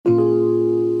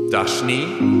dashni,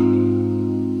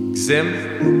 gzim,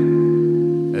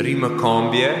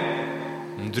 rimëkambje,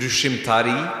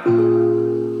 ndryshimtari,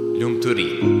 lumturi,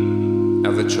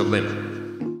 edhe qëllim.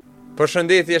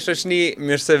 Përshëndetje shoqni,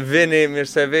 mirë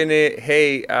se vini.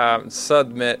 Hej,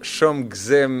 sot me shumë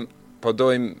gzim po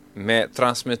dojmë me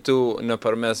transmetu në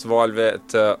përmes valve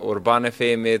të Urban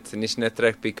FM-it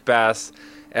 103.5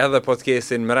 edhe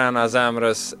podcastin Mrena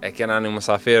Zemrës e kena një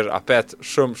musafir apet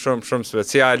shumë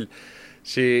special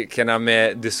që kena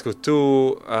me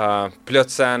diskutu plot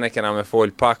sene, kena me fol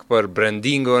pak për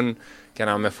brandingun,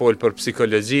 kena me fol për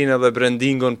psikologjinë edhe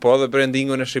brandingun, po edhe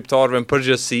brandingun e shqiptarëve në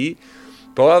përgjithësi.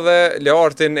 Po edhe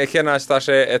Leartin e kena që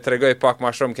tashe e tregoj pak ma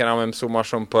shumë, kena me mësu ma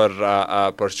shumë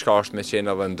për çka është me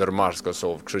qenë edhe ndërmars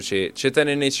Kosovë. Kështu që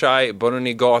qiteni një qaj, bënu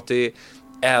një gati,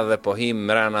 edhe po him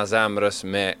Mrena Zemrës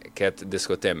me këtë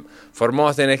diskutim.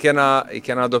 Formatin i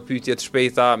kena do pyetje të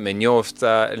shpejta, me njoft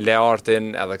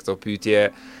Leartin edhe këto pyetje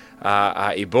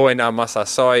i bojna mas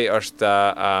asaj është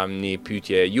një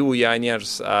pyetje juja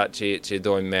njerëz që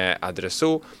dojmë me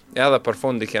adresu, edhe për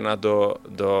fundi kena do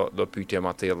pyetje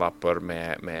ma tilla për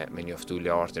me njoftu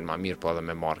Leartin ma mirë, po edhe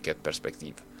me marrë këtë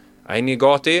perspektivë. A i një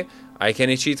gati? A i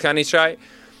keni qitë ka një qaj?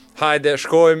 Hajde,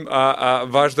 shkojmë,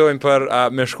 vazhdojmë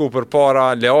me shku për para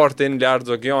Leartin, Leart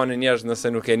Zogjani njerëz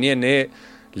nëse nuk e njeni.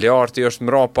 Learti është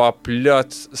mrapa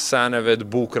plot seneve të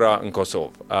bukra në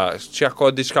Kosovë. Që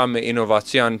ka diçka me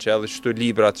inovacion që edhe çto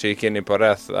librat që i keni për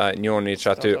rreth njoni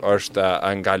që aty është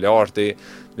nga Learti.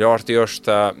 Learti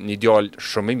është një djalë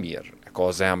shumë i mirë, ka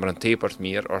zemrën tepër të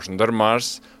mirë, është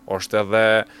ndërmars, është edhe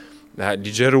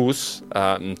ligjerus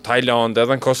në Tajland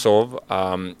edhe në Kosovë,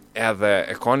 edhe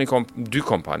e ka dy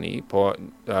kompani, po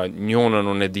njonën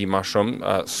unë e di ma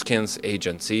shumë, Skins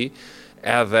Agency,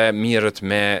 edhe mirët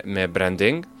me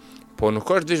branding, po nuk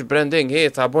është dish branding,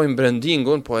 ta bojmë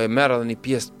brandingun, po e merr edhe një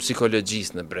pjesë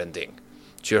psikologjisë në branding,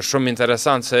 që është shumë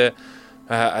interesant se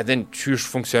edhe qysh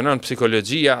funksionon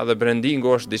psikologjia dhe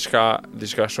brandingu është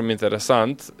diçka shumë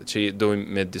interesant, që dojmë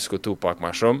me diskutu pak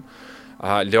ma shumë.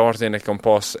 Leartin e kam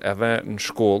pas edhe në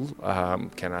shkollë,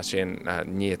 kena qenë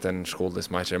njëtën në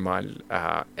shkollës ma qemal,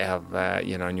 edhe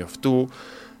jena njoftu,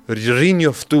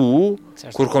 rinjoftu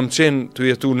kur kom qenë të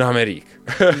jetu në Amerikë.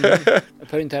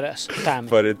 Për interes, tami.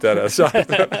 Për interes,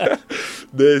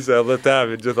 Dejse edhe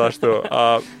tami, gjithashtu.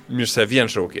 Mirë se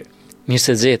vjen shoki. Mirë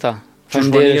se zeta.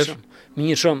 Mirë?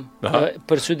 Mirë shumë.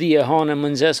 Për sudije hane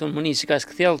më nëzesën më një që ka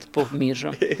s'këthjellët, po mirë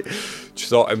shumë.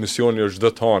 Qëta emisioni është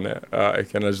çdo të hane, e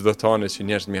kena çdo të hane që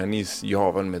njerëz me janis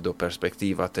javën me do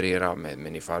perspektiva të rera, me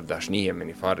një farë dashnije, me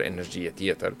një farë energjie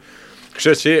tjetër.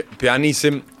 Kështu që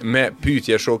pjanisim me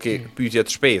pyetje shoki, pyetje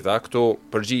të shpejta, këto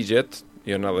përgjigjet,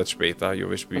 jo në dhe të shpejta, jo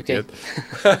veç pyetjet.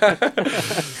 Okay.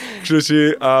 Kështu që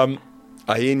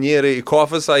a je njeri i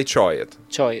kafës a i qajit?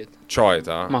 Qajit,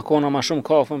 a? Ma kona ma shumë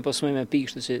kafën, po s'moj me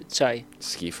pikë, kështu që qaj.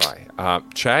 S'ki faj.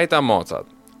 Qajit a macat?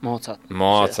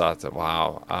 Macat,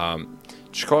 wow.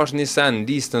 Qka është një sen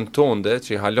listën tonde,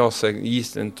 që halase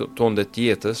listën tonde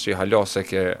tjetës, që halase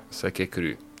se ke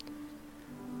kry?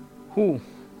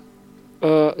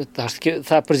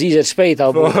 Tha përgjigjet shpejta,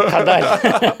 ka dalë.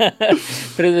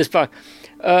 Pritës pak.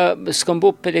 S'kam bo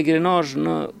pelegrinazh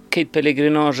në këtë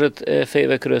pelegrinazhet e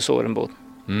fejve kryesore në botë.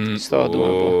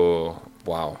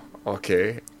 Wow,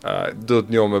 okej. Do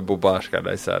të njo me bu bashka,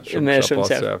 da i sërë. Me shumë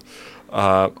qef.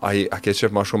 A ke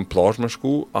qef ma shumë plazh me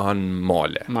shku, a në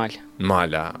male?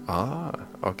 Male,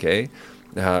 okej.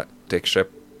 Te kështë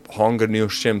hangër një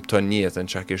ushqim të njetën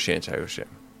që a këshjen që a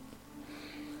ushqim?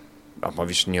 Apo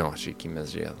vish një që i kime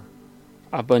zgjedhë.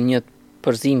 Apo një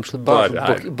përzim shtë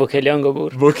bashkë, bukeljongo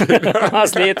burë.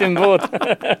 As letin botë.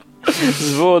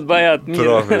 Zvot bajat mirë.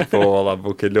 Trafe, po, alla,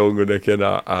 bukeljongo në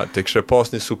kena. Te kështë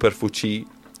pas një superfuqi,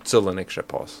 cëllën e kështë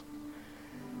pas?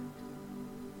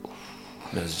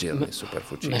 Me zgjedhë një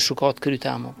superfuqi. Me shukat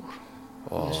kryta më burë.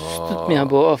 Shtët me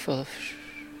abo ofë.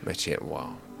 Me qenë,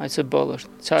 wow. Ajë se bëllë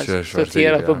është, qaqë të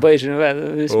tjera për bëjshën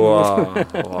vetë.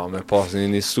 Wow, me pas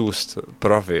një sust,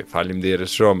 profi,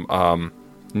 faleminderit shumë.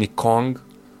 Një kong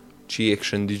që e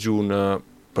kështë ndigju në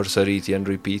përsëritje në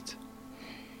repeat?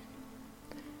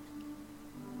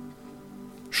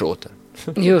 Shotën.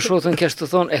 Jo, shotën kështë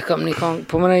të thonë, e kam një kong,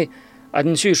 po më nej, atë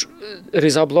në qysh,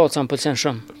 Riza Blaca më pëlqen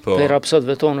shumë, për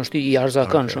rapsotve tonë është i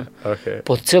arzakën shumë.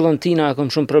 Po të cilën tina e kam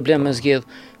shumë problem me zgjedh,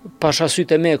 pasha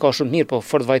sytë e me ka shumë mirë, po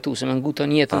fort vajtu, se me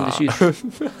ngutën jetën dhe qysh,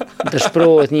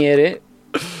 dëshprohet njeri,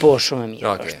 po shumë e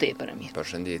mirë, është tepër e mirë.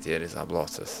 Përshëndetje Riza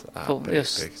Blacës, për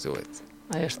këtuit.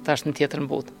 Ajo është tash në tjetër në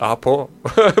botë. Po,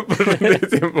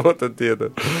 përshëndetje në botën tjetër.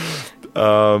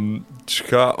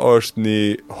 Qka është një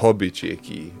hobi që e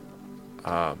ki?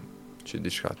 Që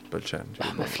diçka të pëlqen.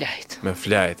 Me flajt. Me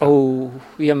flajt.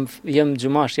 Jem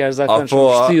gjumash jashtëzakonshëm,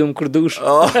 shtyjum kur dush.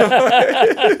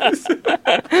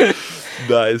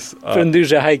 Nice. Për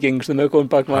ndryshe hiking, kështu me kon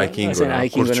pak më hiking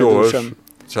kur qohesh,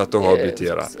 që ato hobi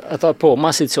tjera. Ata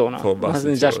masi cona.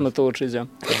 Masi 16 orë që gjëm.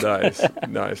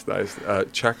 Nice.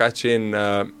 Qa ka qenë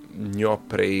një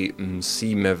prej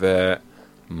mësimeve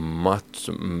më të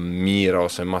mira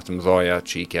ose më të mëdhaja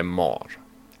që i ke marrë?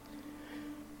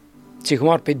 Që i ke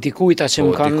marrë për dikujta që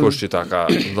më kanë... Dikush që ta ka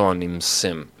dhoni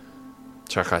mësim,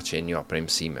 qa ka qenë një prej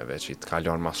mësimeve që të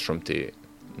kalon mas shumë ti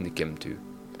ndikim ty?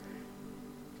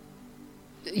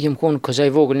 Jem konë këgja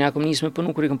i vogël, një akum nisë me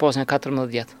punu kur i këm pas një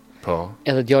 14 vjetë. Po.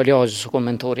 Edhe djali agjë së kom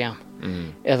mentor jam.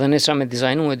 Edhe nësa me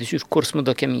dizajnu e dysysh kurs më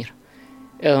do ke mirë.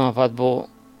 Edhe ma patë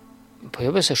po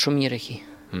jo se shumë mirë e ki.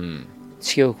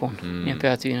 Që kjo konë, një për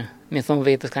atyne. Mi thonë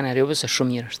vetës ka njerë, jo se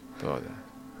shumë mirë është. Po dhe.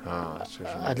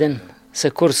 Adlen, se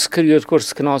kurs kryet,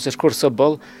 kurs kënaqesh, kurs së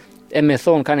bëll, e me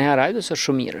thonë ka njerë ajdo se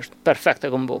shumë mirë është. Perfekt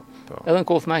e kom bo. Edhe në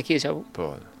kofë ma e keqa bu.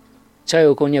 Po.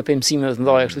 Qajo ko një për mësime të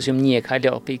ndaja, kështu që më një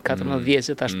kalo, për 14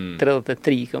 vjetë, tash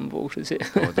 33 kam bo, kështu që...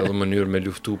 Po, dhe dhe mënyrë me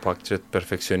luftu pak qëtë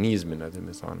perfekcionizmin, edhe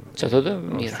me thonë. Që të dhe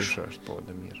mirë është. Po,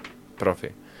 dhe mirë. Profi.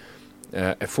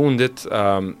 E fundit,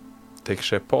 te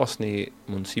kështë pas një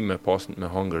mundësi me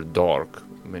hangër dark,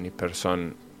 me një person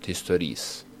të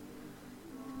historisë,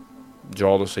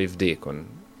 gjallë ose i vdekun,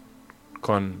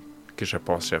 kanë kështë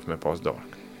pas shef me pas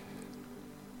dark.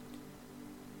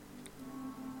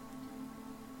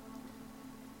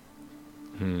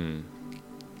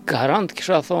 Garant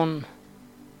kisha thonë,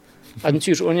 atë në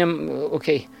qysh, unë jam,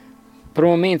 për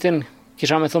momentin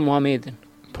kisha me thonë Muhammedin,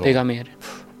 pejgamberin.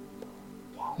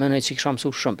 Mënej që kisha mësu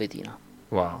shumë për tina.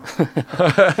 Wow.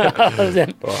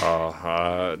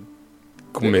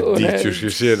 Ku me di që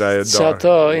shkëshira e darë. Që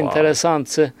ato, interesant,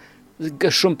 se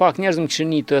shumë pak njerëz më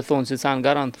kishë një të e thonë, që canë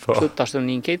garant, që të ashtë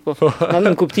një nkejt, po në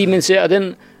në kuptimin që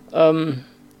adin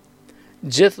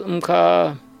gjithë më ka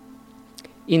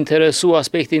interesu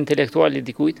aspekti intelektual i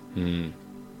dikujt,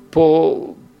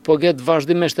 po gëtë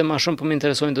vazhdimisht e ma shumë po më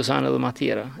interesojnë dësane edhe ma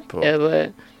tjera.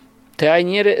 Edhe te aj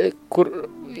njeri, kur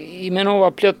i menova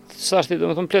plët, sashti dhe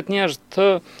më thonë plët njerëz të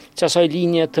qasaj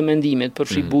linje të mendimit, për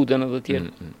shi budën edhe tjerë.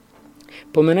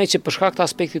 Po menoj që për shkak të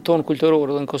aspektit tonë kulturor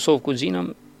edhe në Kosovë ku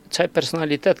gjinam, qaj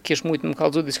personalitet kish mujtë më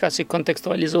kallëzu diçka që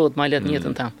kontekstualizohet ma let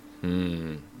njëtën tamë.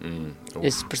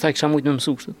 Për shkak kisha mujtë me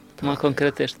mësu kështu, ma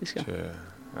konkretisht diçka.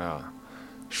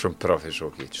 Shumë profi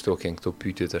shoki, qëto kënë këto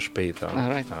pytjet e shpejta.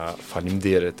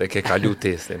 Faleminderit, e ke kalu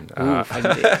testin.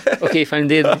 Okej,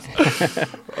 faleminderit.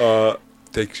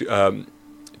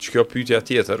 Që kjo pytja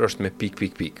tjetër është me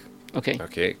pik. Okej.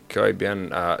 Kjo i bjen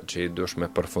që i dush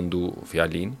me përfundu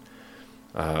fjalin.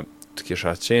 Të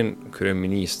kisha qenë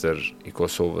kryeministër i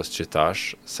Kosovës që tash,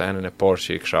 senën e parë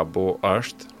që i kisha bo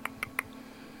është...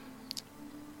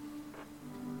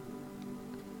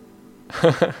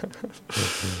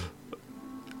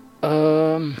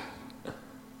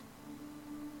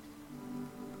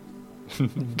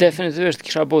 Definitivisht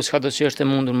kisha bo çka do që është e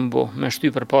mundur më bo, me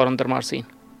shty për parë ndërmarrësinë.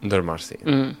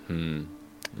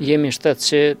 Jemi shtet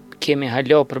që kemi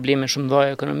hala probleme shumë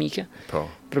dhaja ekonomike. Po.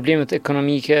 Problemet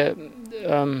ekonomike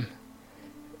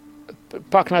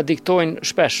pak na diktojnë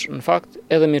shpesh, në fakt,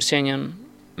 edhe mirëqenjen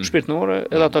shpirtënore,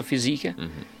 edhe ato fizike.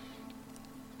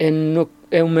 E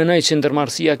u menoj që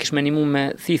ndërmarrësia kish menimu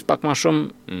me thith pak ma shumë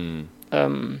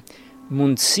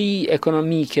mundësi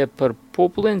ekonomike për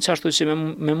popullin, qashtu që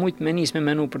me mujtë me nisë me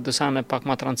menu për dësane pak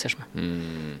ma të rëndësishme.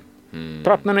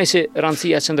 Prapë menoj që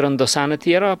rëndësia që ndërën dësane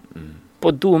tjera, po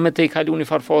duhe me te i kalu një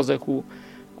farfaze ku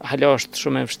hala është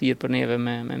shumë e vështirë për neve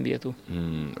me mbjetu.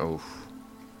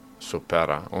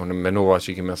 Supera. Unë menova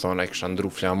që i kime thonë, e kësha ndru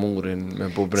flamurin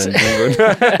me bo brendingun.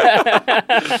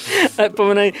 Po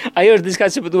menoj, ajo është diska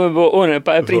që përdu me bo une,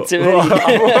 pa e pritë që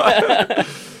veri.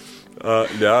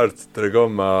 Leart, të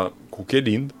regom, ku ke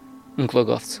lind? Në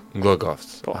Glogovc.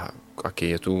 Po. A ke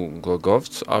jetu në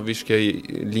Glogovc, a vish ke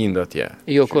lind atje?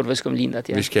 Jo, kur vesh kom lind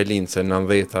atje. Vish ke lind, se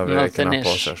 90-ave e kena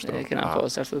pas ashtu. E kena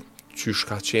pas ashtu. Qysh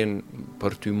ka qenë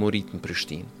për ty morit në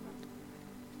Prishtinë?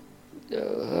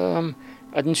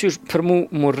 Atë në qysh për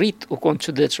mu rrit u konë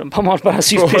që detëshëm, pa marrë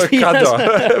parasysh Prishtinës.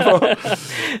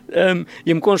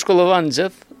 Jem konë shkollovan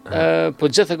gjithë, po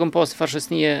gjithë e kom pas të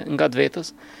farshësnije nga të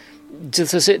vetës.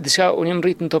 Gjithësëse, diçka, unë jem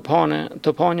rrit në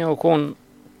Topanja u konë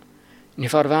një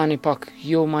farvani pak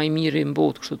jo ma i miri në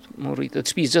botë, kështu të më rritë. Të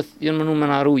shpis gjithë, jenë mënu me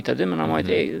na rujtë, dhe me na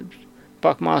majtë,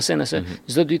 pak ma asene, se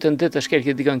gjithë dytë në ditë është kërë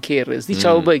këtë dikën kërë, zdi qa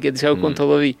u bëjke, diçka u konë të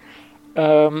lovi.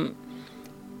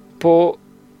 Po,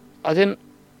 atin,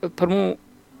 për mu,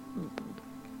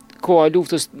 koha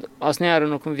luftës, asë njerë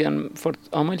nuk më vjen fort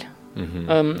amëll,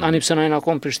 Ani pse na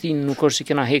kom Prishtinë nuk është që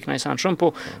kena hek na sa shumë,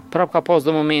 po prap ka pas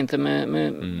do momente me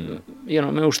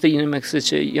ushtrinë me kësaj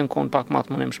që janë kon pak më të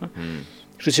mënimshme.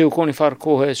 Kështu që u koni farë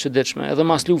kohë e çuditshme. Edhe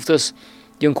mas luftës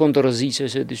janë kon të rreziqe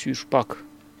që dyqysh pak.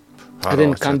 Edhe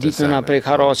kanë ditë na prek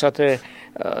harroçat e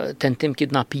tentim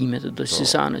kidnapimet do si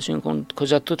sana që janë kon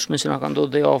koza të çme që na kanë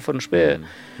ndodhur dhe afër në shtëpi.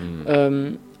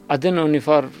 A dhe në një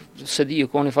farë, se di,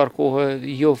 ka një farë kohë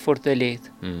jo fort e lehtë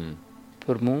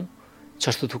për mu, që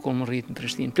ashtu të konë më rritë në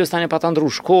Prishtinë. Plus tani pa ta ndru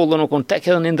shkollën, o konë tek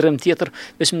edhe një ndrëm tjetër,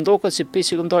 veç më ndoket që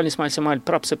pesi këm dalë një smalë që malë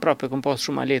prapë se prapë, e këm pasë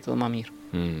shumë a lehtë edhe ma mirë.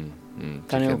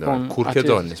 Kur ke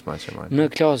dalë një smalë që malë? Në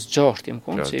klasë 6 jem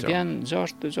konë, që i bjen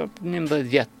 11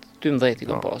 vjetë, 12 i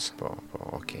këm pasë. Po,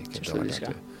 okej, ke dalë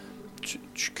aty.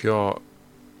 Që kjo,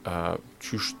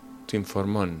 qysh të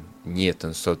informon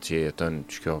njëtën sot që jetën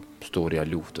që kjo storja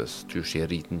luftës, që është e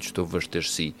rritë në qëto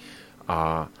vështërsi,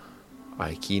 a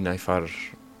e ki na i farë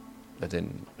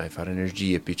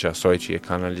energjie pi që asoj që e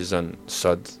kanalizën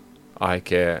sot, a e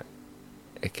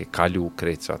ke kalu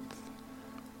krecat?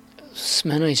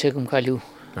 S'menoj që e këm kalu.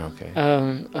 Okay.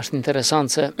 Është interesant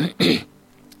se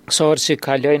sorë që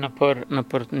kaloj në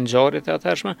për ngjarjet e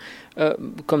atërshme,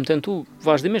 kam tentu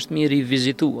vazhdimisht mi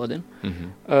rivizitu,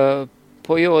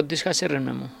 po jo, diçka që rrën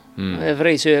me mu. E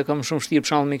vrej që kam shumë shtirë për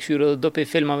shembull me këshyrë dhe do pe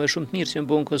filmave shumë të mirë që më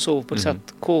bëhen në Kosovë për sa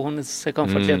të kohën se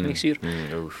kam fërtet me këshyrë.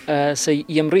 Se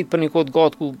jem rrit për një kohë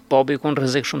gatë ku babi kon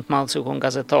rrezik shumë të madh se kon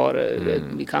gazetar,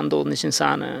 i ka ndodhur 100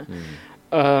 sane.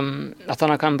 Ata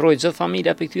na kanë mbrojtë gjithë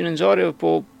familja për këtyre ngjarjeve,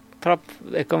 po prap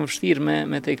e kam vështirë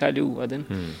me të i kalu,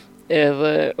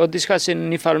 edhe o diçka që në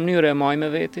një farë mënyrë e maj me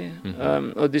veti,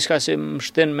 o diçka që më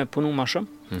shten me punu ma shumë.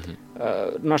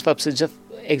 Nashta pse gjithë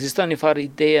ekziston një farë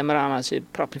ideje mrana që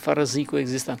prap një farë rreziku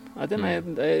ekziston. Atë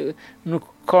nuk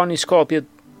ka një shkapje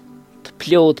të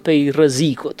plot për i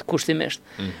rrezikut kushtimisht.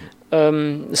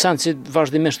 Sanë që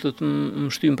vazhdimisht të më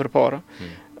shtyjmë përpara.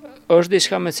 Është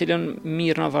diçka me cilën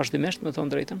mirë na vazhdimisht, me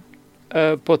thonë drejtën.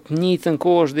 Po të njëjtën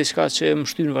kohë është diçka që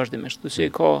më shtyn vazhdimisht, që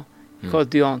ka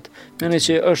dy anë. Mendoj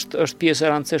që është pjesë e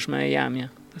rëndësishme e jamja,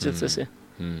 gjithsesi.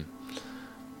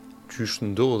 Qysh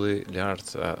ndodhi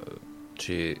Leart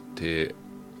që ti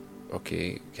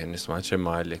ke një sma që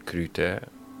malë e kryte,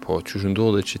 po qysh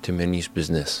ndodhi që ti me njës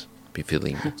biznes për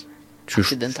fillimit?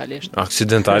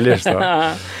 Aksidentalisht,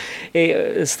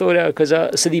 Historia këgja,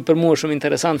 se di për mua shumë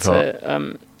interesant, se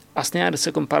asnjëherë se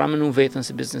kom paramenu vetën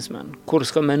si biznesmen, kur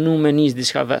s'kom menu me njës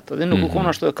diçka vetë, dhe nuk u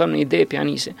konë ashtu e kam një ide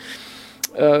pjanisi.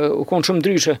 U konë shumë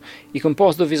ndryshe, i kom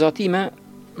pas do vizatime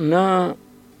në,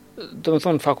 do me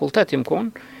thonë, fakultet jem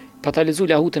konë, pa ta lezu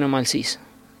lahutën e malësisë.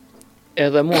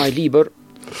 Edhe mua e liber,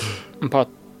 më pat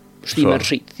shtime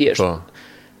rëshit, thjesht.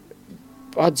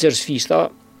 Atë gjersfishta,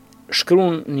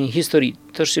 shkruan një histori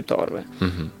të shqiptarëve,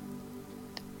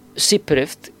 si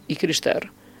prift i krishterë,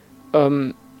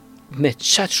 me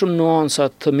qatë shumë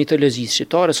nuansat të mitologjisë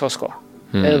shqiptare sa s'ka.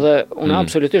 Edhe unë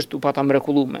absolutisht u pata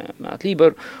mrekullu me atë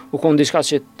liber, u konë diçka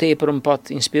që tepër më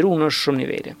pat inspiru në shumë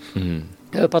niveli.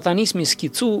 Edhe pata nisë mi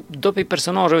skicu do për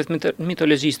personazheve të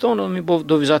mitologjisë tonë, mi bo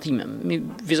do vizatime, mi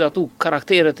vizatu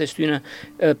karakteret e shtyne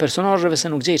personazheve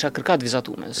se nuk gjeqa kërkat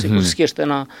vizatume, si kur s'kisht e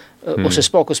na, ose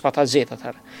s'pakës pata gjetë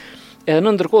atërë. Edhe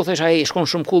në ndërkohë thesha, shkon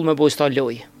shumë cool me boj sta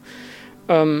loj.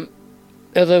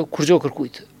 Edhe kur gjo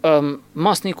kërkujt.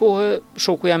 Mas një kohë,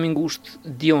 shoku jam i ngusht,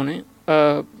 Dioni,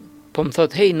 po më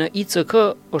thot, hej, në ICK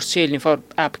është qelë një farë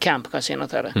app camp, ka qenë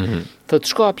atëre. Thot,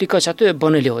 shko aplika që aty e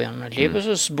bënë loja në lepës,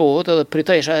 s'bohet, edhe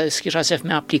prita s'kisha qef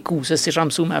me apliku, se s'isha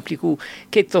mësu me apliku,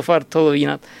 këtë të farë të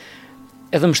lovinat.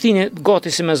 Edhe më shtini gati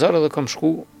si me zërë edhe kom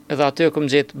shku, edhe aty e kom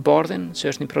gjetë Bardhin,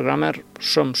 që është një programer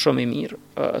shumë i mirë,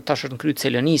 tash është në kryt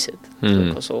Celonisit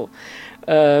të Kosovë.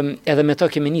 Edhe me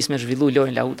to kemi nisë me zhvillu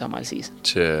lojnë lahuta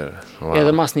malësisë.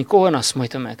 Edhe mas një kohë na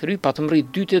smojtë me kry, patëm rrit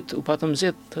dytit, u patëm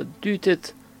zjetë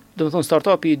dytit, do më thonë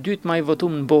startupi i dytë ma i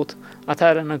votum në botë,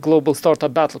 atëherë në Global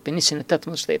Startup Battle për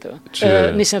 118 shteteve,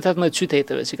 118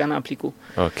 qyteteve që kanë apliku.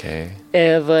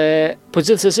 Edhe, po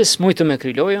gjithsesi smojtë me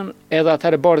kry lojën, edhe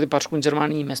atëherë Bardhi pa shku në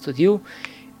Gjermani me studiu,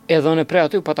 edhe në pre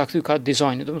aty pa ta kthy ka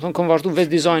dizajni. Do të thonë kam vazhdu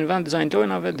vetë dizajn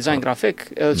lojnave, dizajn grafik,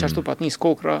 edhe çashtu pa të nis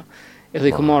kokra,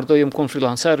 edhe kam marrë do jam kon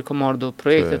freelancer, kam marrë do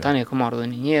projekte, tani kam marrë do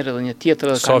një herë edhe një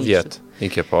tjetër edhe ka. Sa vjet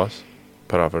i ke pas?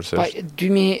 Para përsisht. Pa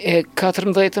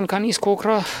 2014 ka nis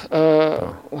kokra,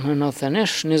 unë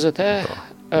 90-ish, 23.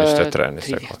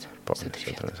 Po,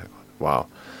 23. Wow.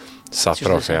 Sa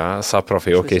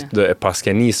profi, okej, pas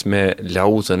ke nis me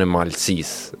lahutën e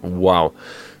malësisë. Wow.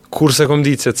 Kur se kom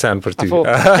ditë që të sem për ty.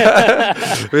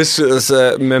 Vish, se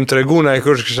me më treguna e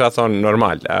kërsh kësha thonë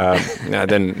normal.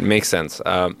 Then make sense.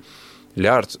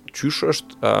 Leart, qysh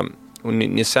është,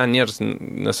 një sen njerës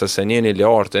nëse se njeni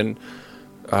Leartin,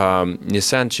 një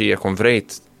sen që je kon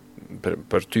vrejt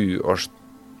për ty është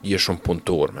je shumë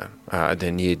punëtor, edhe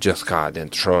një gjithka, edhe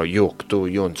në të shoh, jo këtu,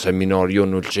 jo në seminar, jo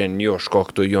në Ulqen, jo shko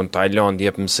këtu, jo në Tajland,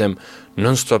 jep mësim,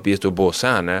 non-stop jetu bo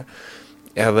sene,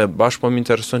 edhe bashkë po më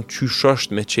intereson qysh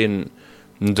është me qenë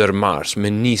ndërmars, me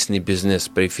nis një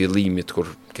biznes prej fillimit, kur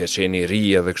ke qenë i ri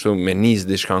edhe kështu, me nis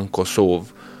diçka në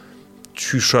Kosovë,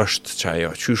 qysh është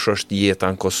qajo, qysh është jeta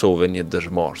në Kosovë një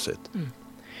ndërmarsit?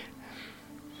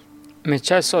 Me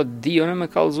qaj sa dione me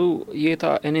kallzu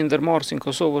jeta e një ndërmarsi në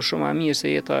Kosovë është shumë e mirë se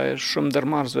jeta e shumë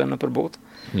ndërmarsve në përbot.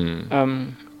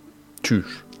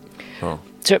 Qysh?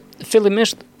 Që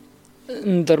fillimisht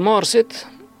ndërmarsit,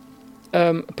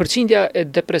 përqindja e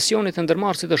depresionit e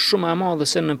ndërmarsit është shumë e madhe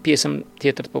se në pjesën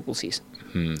tjetër të popullsisë,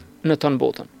 në tonë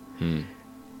botën.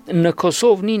 Në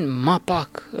Kosovë nin ma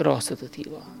pak rastet të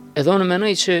tilla. Edhe unë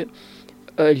menoj që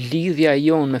lidhja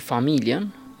jonë me familjen,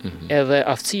 edhe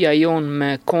aftësia jonë me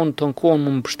konë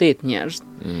më mbështet njerëz,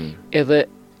 edhe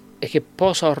e ke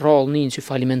pasa rrallë një që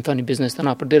falimenton një biznes të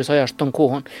na, për derisa ja është ton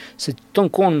kohën, se ton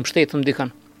kohën mbështetëm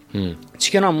dikan.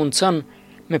 Që kena mundësën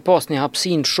me pas një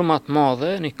hapsin shumë atë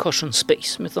madhe, një cushion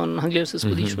space, me thonë në anglisht, se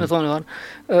s'pëdish, me thonë,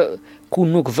 ku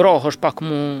nuk vrahësh pak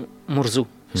mu mërzu,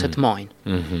 se të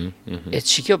majnë. E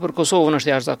që kjo për Kosovën është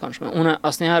jashtëzakonshme. Unë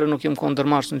asnjëherë nuk jam kon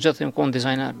ndërmars, në gjithë jam kon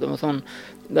dizajner. Do të thonë,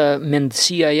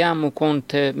 mendësia jam u kon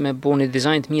të me bo një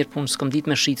dizajn të mirë, po unë s'kam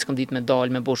ditë me shit, s'kam ditë me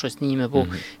dalë, me bo shoqëni, me bo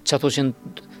që ato që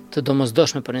të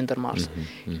domosdoshme për një ndërmars.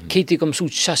 Këti kam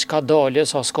mësu çash ka dalë,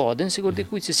 sa s'ka, den sigur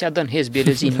dikujt që s'ja dën hez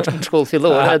biologjinë në shkollë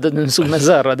fillore, do të mësu me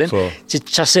zërra, den, që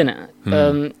çasene.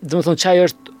 Do të thonë çaj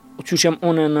është çuç jam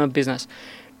unë në biznes.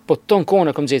 Po ton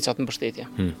kohën kam gjetë atë mbështetje.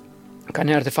 Ka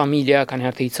njëherë të familja, ka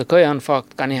njëherë të ICK-ja në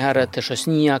fakt, ka njëherë të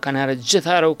shoqënia, ka njëherë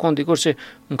gjithherë u kon dikur që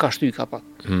më ka shty ka pak.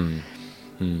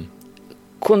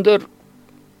 Kundër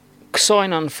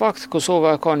kësajna në fakt,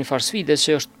 Kosova ka një farë sfide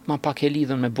që është ma pak e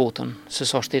lidhën me botën, se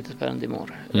sa shtetet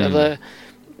perëndimore.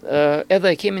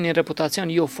 Edhe kemi një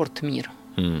reputacion jo fort të mirë.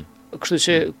 Kështu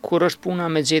që kur është puna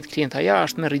me gjetë klienta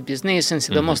jashtë, me rrit biznesin,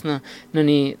 sidomos në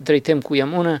një drejtim ku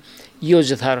jam unë, jo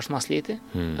gjithherë është masleti,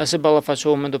 ose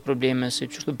ballafaqohem me do probleme si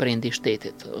çështë brendi i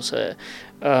shtetit, ose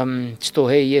çto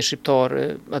je shqiptar,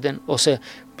 ose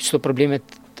çto problemet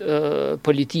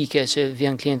politike që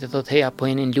vjen klienti thotë heja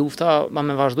po jeni në lufta, ma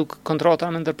me vazhdu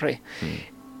kontrata me ndërprej.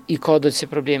 I ka do të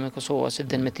si probleme Kosova që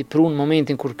den me t'i prun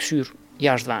momentin kur këshyr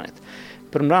jashtë venit.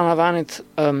 Për mbrana venit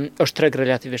është treg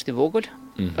relativisht i vogël,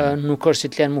 nuk është që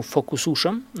të lenë mu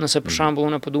fokusushëm, nëse për shembull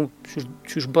unë po du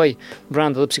qysh bëj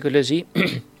brenda dhe psikologji,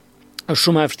 është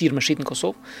shumë e vështirë me shit në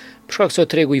Kosovë, për shkak se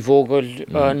tregu i vogël,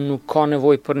 nuk ka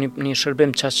nevojë për një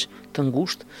shërbim qaq të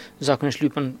ngushtë, zakonisht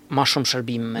lypen ma shumë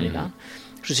shërbime me një vend.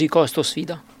 Kështu që i ka sto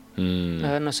sfida,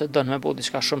 nëse dënë me bo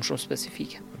diçka shumë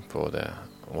specifike. Po dhe,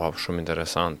 wow, shumë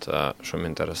interesant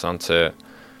se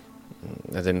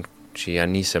edhe që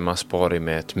janë nise mas pari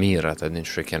me të mirat, edhe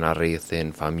që kena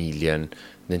rrethin, familjen,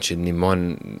 edhe që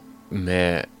nimon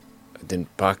me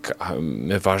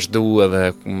vazhdu edhe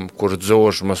kur të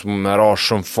zosh, mos me ra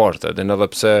shumë fort, edhe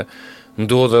pse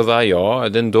ndodhe dhe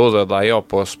ajo,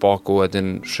 po s'paku edhe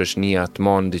në shëshnia të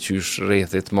mon, diqysh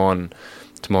rrethit të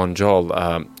mon gjallë.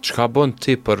 Çka bën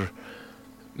ti për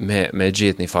me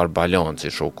gjetë një farë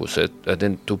balanci shoku, se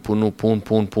edhe të punu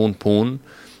pun,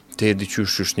 te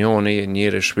diqysh qysh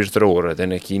njëri shpirtërore, dhe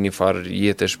ne ki një farë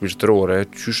jetë shpirtërore,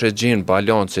 qysh e gjenë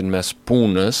balancin mes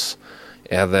punës,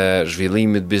 edhe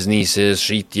zhvillimit biznises,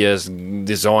 shitjes,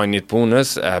 dizajnit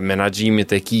punës,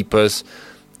 menaxhimit ekipës,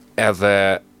 edhe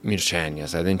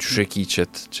mirëqenjes, edhe në qysh e ki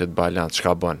qëtë balans,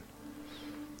 çka bën?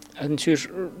 Edhe në qysh,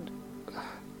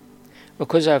 o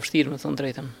këza e vështirë me thonë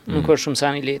drejtën, nuk është shumë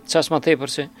sani letë, qas ma tepër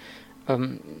që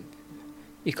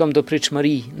i kam do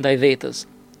pritshmëri ndaj vetës,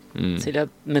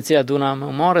 me cilat duna me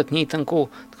umarët njëtën kohë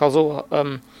të kallzova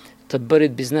të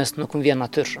bërit biznes nuk më vjen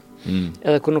natyrshëm.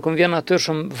 Edhe kur nuk më vjen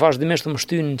natyrshëm, vazhdimisht të më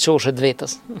shtynë në qoshet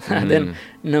vetës. Edhe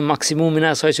në maksimumin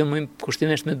e asaj që më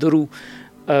kushtimisht me duru.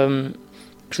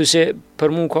 Kështu që për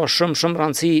mu ka shumë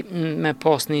rëndësi me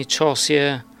pas një qasje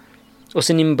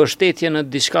ose një mbështetje në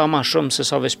diçka ma shumë se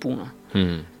sa veç puna.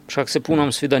 Për shkak se puna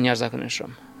më sfidon jashtëzakonisht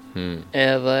shumë.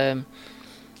 Edhe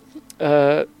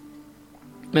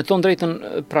me tonë drejtën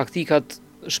praktikat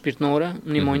shpirtnore,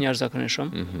 më nimojnë jashtëzakonisht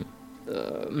shumë.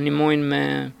 Më nimojnë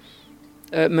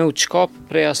me u çkap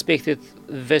prej aspektit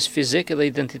veç fizik edhe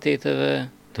identiteteve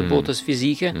të botës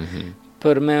fizike,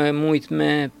 për me mujt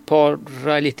me par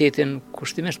realitetin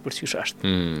kushtimisht për qysh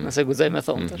është, nëse guxoj me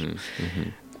thonë tash.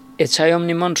 E që ajo më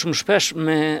nimon shumë shpesh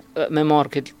me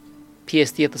marrë këtë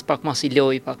pjesë tjetës pak mas i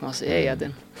loj, pak mas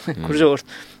adin. Kur gjë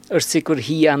është sikur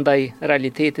hija ndaj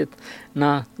realitetit,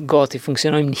 na gati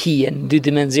funksionojmë në hije, në 2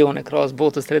 dimensione, krahas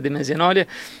botës 3-dimensionale,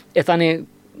 e tani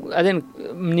adin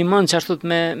një mund që ashtu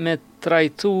me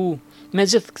trajtu, me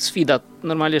gjithë sfidat,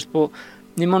 normalisht, po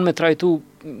një mund me trajtu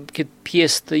këtë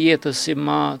pjesë të jetës si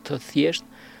ma të thjesht,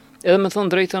 edhe me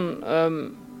thonë drejtën,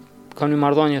 kam një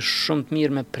marrëdhënie shumë të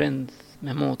mirë me prind,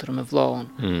 me motër, me vllahun.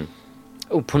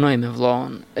 U punoj me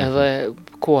vllahun, edhe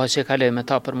koha që kaloj me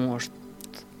ta për mua është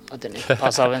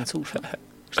pas avencushme.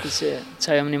 Kështu se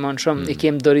çaj jam një man shumë, i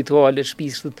kem do rituale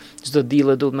shtëpisë, çdo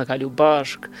dillë duhet me kalu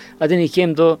bashk. Atë i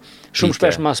kem do shumë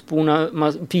shpesh mas puna,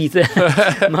 mas pite,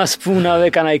 mas punave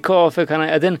kanaj kafe,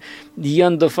 atë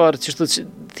janë do fort çështu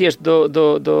thjesht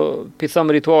do pithom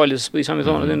rituale, s'po isha më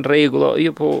thonë në rregull,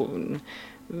 jo po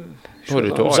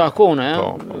zakone,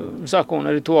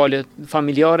 rituale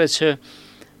familjare që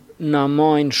na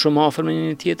majnë shumë afër me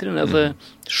një tjetrin edhe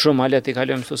shumë alet i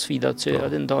kalojmë këto sfidat që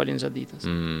atë ndalin gjatë ditës.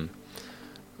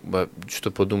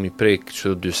 Çto po du mi prek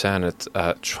çdo 2 senet,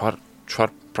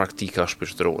 çfarë praktika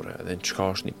shpirtërore, edhe çka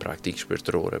është një praktikë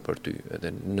shpirtërore për ty, edhe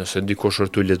nëse dikush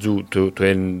është të lexu, të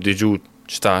e dëgju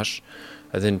ç'tash,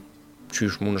 edhe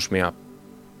çysh mundesh me ja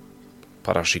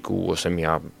parashiku ose me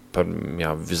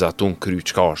ja vizatun kry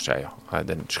çka është ajo,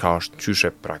 edhe çka është çysh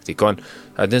e praktikon,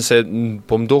 edhe se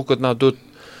po mdoket na do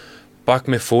pak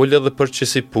me folje dhe për që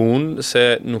si punë, se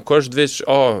nuk është veç,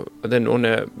 edhe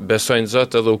unë besoj në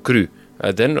Zot edhe u kry,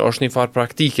 edhe është një farë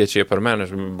praktike që e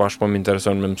përmenesh, bashkë po më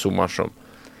intereson me mësu ma shumë.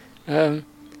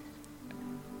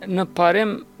 Në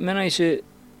parim, menoj që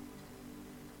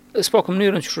s'po në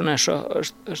mënyrën që shunesha,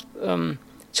 është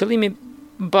qëllimi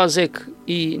bazik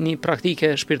i një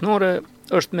praktike shpirtnore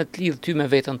është me të lidhë ty me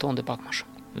vetën tonë dhe pak ma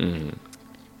shumë.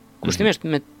 Kushtimisht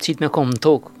me qitë me kom në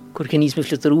tokë, kur ke nisë me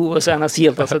fletëru, ose ana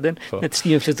sjell pas atë, me të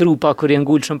shti me fletëru pa kur je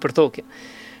ngulshëm për tokë.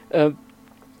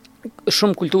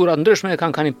 Shumë kultura ndryshme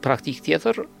kanë një praktikë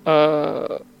tjetër.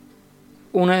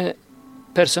 Unë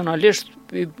personalisht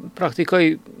praktikoj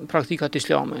praktikat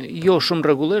islame, jo shumë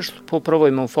rregullisht, po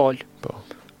provoj me u fal.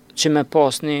 Që me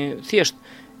pas një thjesht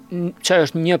që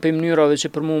është një për mënyrave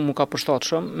që për mu ka përshtat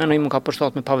shumë, menoj mu ka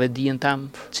përshtat me pavedien tem,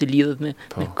 që lidhet me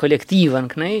kolektivën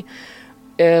kënej,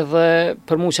 edhe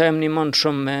për mu që jem një mund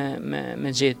shumë me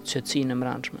gjetë qëtësinë e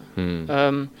mbrëmshme.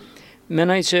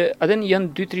 Menoj që adhen janë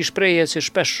 2-3 shpreje që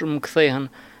shpesh më kthehen,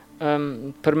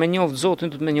 për me njoft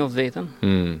Zotin du të me njoft vetën.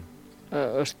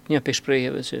 Është një për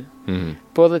shprejeve që.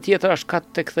 Po edhe tjetër është katë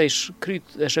të kthejsh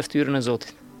kryt e sheftyrën e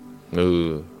Zotit.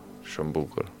 Shumë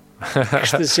bukur.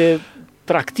 Kështu që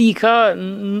praktika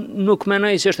nuk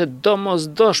menoj që është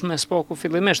domosdoshme spaku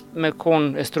fillimisht me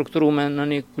kon e strukturume në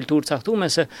një kulturë caktume,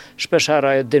 se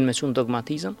shpeshara e din me qenë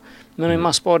dogmatizëm. Menoj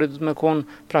mas pari do të me kon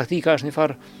praktika është një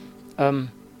farë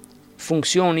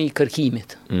funksioni i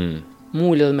kërkimit.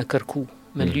 Mullë edhe me kërku,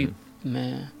 me lyp,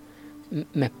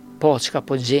 me pa çka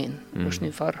po gjenë. Është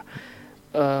një farë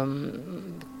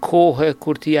kohë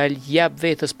kur t'i jep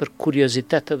vetës për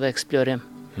kuriozitet dhe eksplorim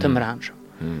të mbrëmshëm.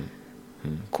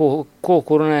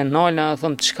 Kur unë e nalna,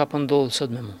 thëmë çka po ndodh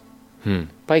sot me mu.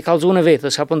 Pa i kallëzu në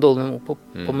vetë, çka po ndodh me mu, po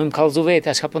më kallëzu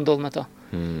vetë, çka po ndodh me ta.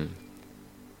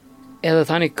 Edhe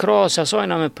thani krahas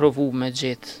asajna me provu me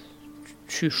gjetë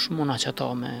qysh muna që ata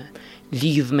me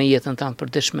lidh me jetën tanë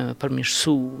përditshme, me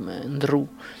përmirësu, me ndrru.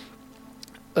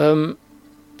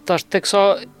 Tash teksa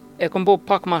e kom bo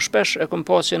pak ma shpesh, e kom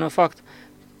pas që në fakt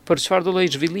për çfarë do lloj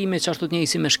zhvillimi që ashtu të njëjë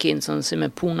si me shkencën, si me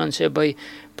punën që e bëj,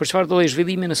 për çfarë do lloj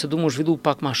zhvillimi nëse du më zhvillu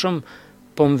pak ma shumë,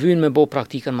 po më vyn me bo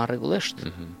praktikën ma rregullisht,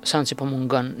 sanë që po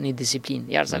mungon një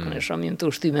disiplinë. Jashtëzakonisht shumë jam të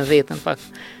ushty me veten pak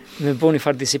me bo një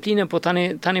farë disipline, po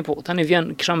tani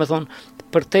vjen, kisha me thonë,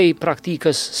 për tej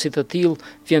praktikës si të tillë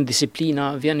vjen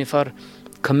disiplina, vjen një farë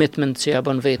commitment që ja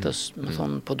bën vetës, me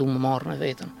thonë, po du më marrë me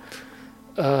veten.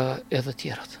 Edhe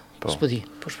tjerat. S'po di,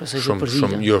 po shpresoj që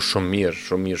përzija. Shumë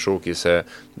mirë shoki se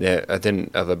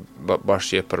edhe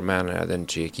bashkë e përmene edhe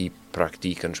që e ki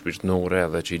praktikën shpirtnore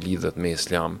edhe që i lidhet me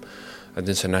islam,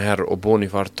 edhe se nëherë o bo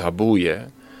një farë tabuje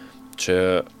që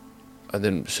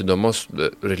edhe sidomos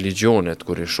religionet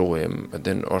kur i shohim,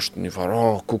 edhe është një farë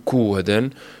kuku edhe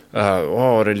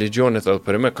religionet edhe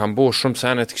për me kam bo shumë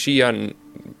senet këshia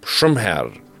shumë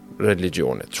herë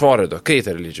religionet, çfarë do, krejt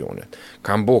religionet.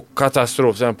 Kam bo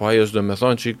katastrofë, se po ajo s'do me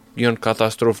thonë që jënë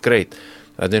katastrofë krejt.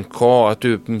 Edhe ka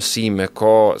aty mësime,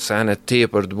 ka senet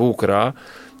tepër të bukura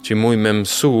që muj me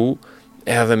mësu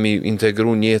edhe me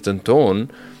integru njëtën tonë,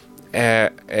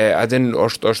 edhe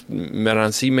është me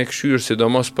rëndësi me këshyrë,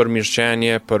 sidomos për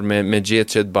mirëqenje, për me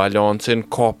gjetë që të balancin,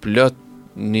 ka plot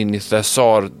një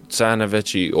thesar seneve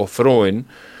që i ofrojnë,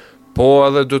 Po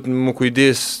edhe du të më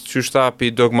kujdes qysh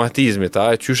tapi dogmatizmit,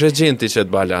 qysh e gjenti që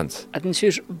të balancë? Atë në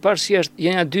qysh, bashkësisht,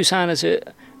 janë dy sene që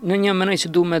në një mënej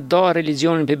që du me da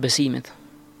religionin për besimit.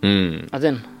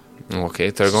 Atën.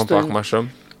 Okej, tërgon pak ma shumë.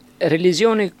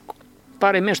 Religioni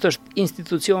parimisht është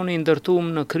institucioni ndërtuar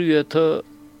në krye të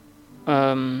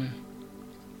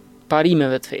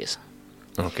parimeve të fesë.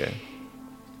 Okej.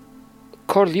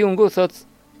 Carl Jung thot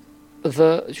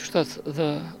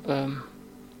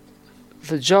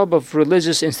the job of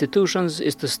religious institutions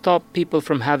is to stop people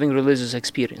from having religious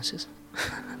experiences.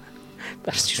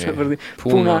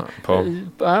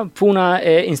 Puna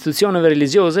e institucioneve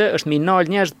religjioze është mi nal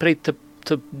njerëz prej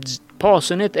të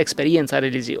pasënit eksperjenca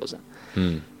religjioze.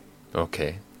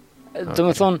 Okej. Do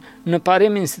të thonë, në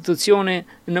parim institucioni,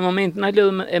 në moment na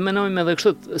lidhëm e menojmë edhe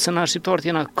kështu, se na shqiptarët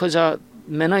jena këgja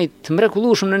menoj të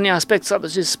mrekullueshëm në një aspekt sa të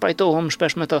që spajtohem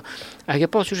shpesh me të. A ke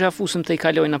pas që ja fusëm të i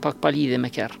kalojna pak palidhe me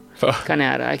kerr.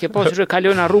 Kanera. A ke pas që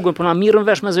kalojna rrugën po na mirën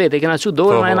vesh me zvete, kena çu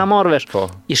dorë na e na marr vesh.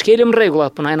 I shkelim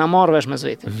rregullat po na e na marr vesh me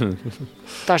zvete.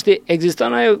 Tashti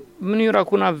ekziston ajo mënyra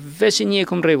ku na veç i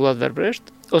njehim rregullat verbresht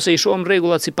ose i shohim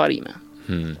rregullat si parime.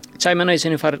 Çaj menoj se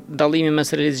një farë dallimi mes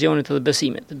religionit dhe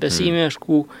besimit. Besimi është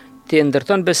ku ti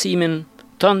ndërton besimin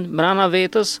tënd brana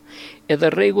vetës edhe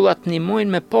rregullat ndihmojnë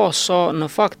me pas sa në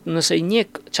fakt nëse njek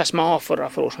ças më afër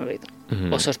afrosh me veten.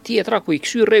 Ose është tjetra ku i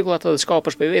kthy rregullat edhe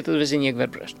skapesh për vetes veç njek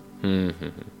verbresht.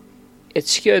 E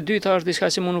çka e dyta është diçka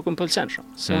që mua nuk më pëlqen shumë.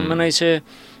 Se mendoj se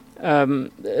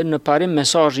në parim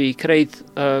mesazhi i krejt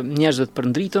njerëzve të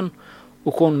përndritën u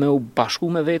kon me u bashku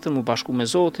me veten, u bashku me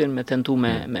Zotin, me tentu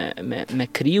me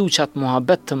kriju çat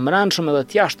muhabet të mbrëmshëm edhe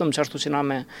të jashtëm ashtu që na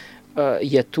me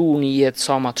jetu një jetë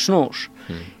sa ma të shnosh.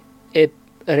 E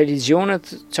religionet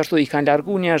qashtu i kanë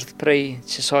largu njerëz prej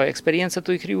qësaj eksperiencë të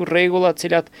i kriju rregullat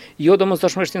cilat jo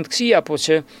domosdoshmërisht janë të këqija, po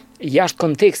që jashtë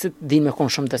kontekstit din me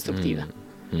konë shumë destruktive.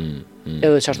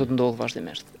 Edhe qashtu të ndodhë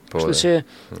vazhdimisht. Kështu që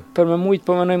për me mujtë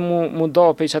po mënoj mu da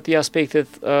për që ati aspektit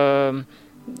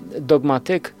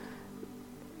dogmatik,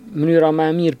 mënyra më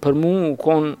e mirë për mu u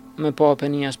konë me pa për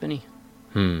një as për një.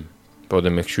 Po dhe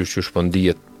me qysh po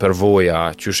ndihet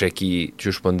përvoja,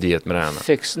 qysh po ndihet mrena.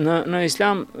 Fiks, në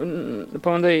islam,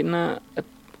 po mendoj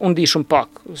unë di shumë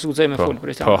pak, s'guxoj me fol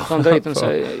për islam. Po drejtën se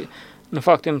në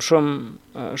fakt jam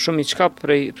shumë i çkap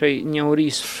prej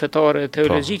njohurisë fetare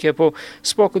teologjike, po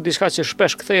s'po diçka që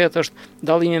shpesh kthehet është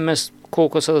dallimi mes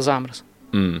kokës edhe zamrës.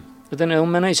 Dhe ne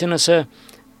unë mendoj që nëse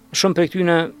shumë prej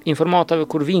këtyre informatave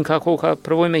kur vin ka koka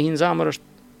provoj me hin zamër është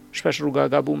shpesh rruga e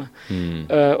gabume.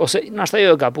 Ose nashta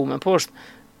jo e gabume, po është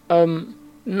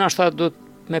nashta do të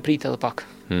me prit edhe pak.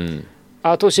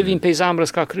 Ato që vinë pej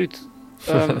zamrës ka kryt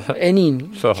e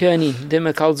nin, kjo e nin, dhe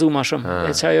me kallëzu ma shumë. E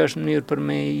që ajo është mënyrë për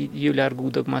me ju largu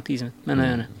dogmatizmit, me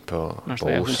nëjëne. Po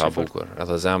sa bukur.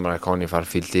 Edhe zamra ka një farë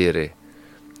filteri,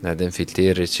 edhe në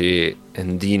filteri që e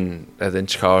ndin edhe në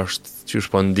qka është, që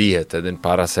është po ndihet, edhe në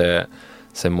para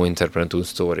se mu interpretu në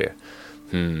storje.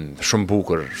 Shumë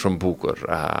bukur,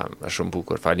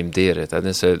 faleminderit,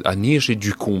 edhe se a një është i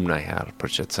gjykum në herë për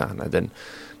që të sanë, edhe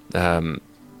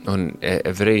unë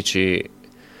e vrej që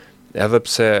edhe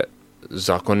pse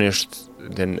zakonisht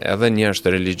edhe njerëz të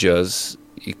religjioz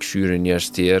i këshyri njerëz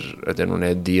tjerë, edhe unë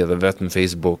e di edhe vetë në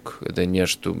Facebook, edhe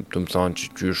njerëz të më thonë që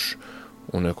qysh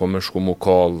unë e ko me shku mu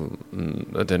kall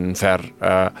edhe në ferë,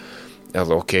 edhe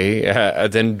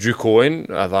edhe në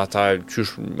gjykojnë, edhe ata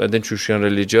edhe në qysh janë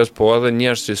religjioz, po edhe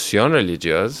njerëz që s'janë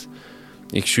religjioz,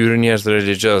 i këshyri njerëz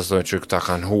religjioz që këta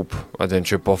kanë hup, edhe në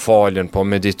që po falen, po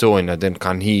meditojnë, edhe në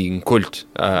kanë hi në kult,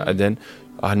 edhe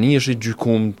a një është i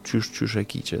gjykum qysh e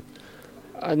kiqet?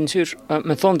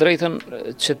 Me thonë drejtën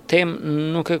që temë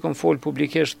nuk e kom folë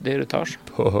publikisht deri tash.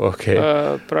 Po,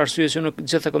 për arsye që nuk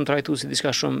gjithë e kom trajtu si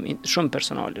diçka shumë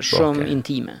personale, shumë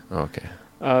intime.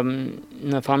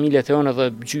 Në familjet e onë edhe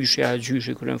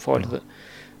gjyshi kërë më falë dhe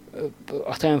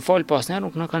ata e më falë pas njerë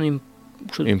nuk në kanë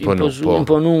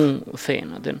imponu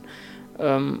fenë.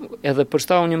 Edhe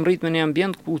përsta unë jam rrit me një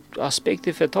ambient ku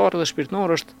aspekti fetar dhe shpirtnor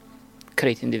është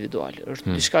krejt individual. Është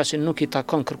diçka që nuk i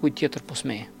takon kërkuj tjetër pos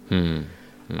me.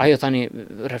 Ajo tani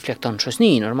reflekton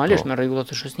shoqëni, normalisht me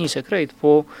rregullat e shoqënisë së krejt,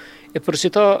 po e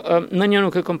përcita në një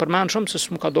nuk e kam përmend shumë se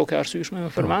s'm ka doke arsyeshme me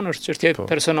përmend, është çështje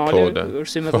personale,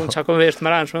 është si më thon çka kam vesh të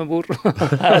marrësh me burr.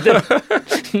 Atë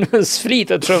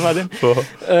sfritet shumë atë.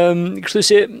 Kështu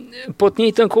që po të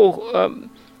njëjtën kohë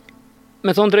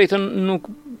me thon drejtën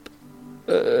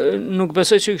nuk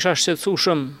besoj që kisha shqetësuar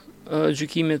shumë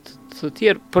gjykimit të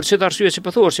tjerë për çet arsye që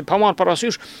po thua, si pa marr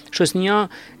parasysh shoqënia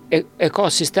e ka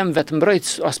sistem vetë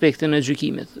mbrojtës aspektin e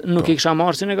gjykimit. Nuk I kisha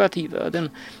marrë si negative.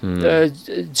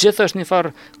 Gjithë është një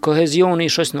farë kohezioni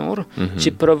shoqënor që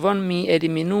provon mi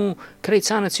eliminu krejt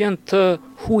sanet që janë të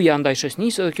huja ndaj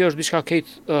shoqënisë, dhe kjo është diçka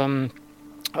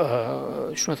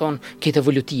këtë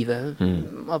evolutive.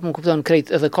 Apo më kupton krejt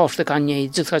edhe kafshët kanë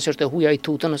njëjtë, gjithçka që është e huja I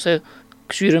tutën ose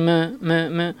këshyre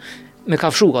me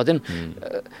kafshuka.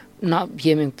 Na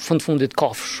jemi fundit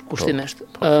kafsh kushtimisht.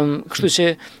 Kështu që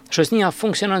shoqënia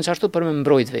funksionon ashtu për me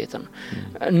mbrojt veten.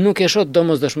 Nuk e shoh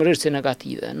domosdoshmërisht si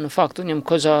negative. Në fakt unë jam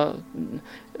koza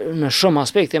në shumë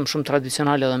aspekte jam shumë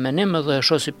tradicionale edhe menim dhe e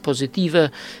shoh si pozitive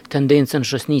tendencën e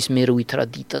shoqënisë me ruaj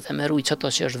traditat e me ruaj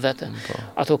çato që është vete.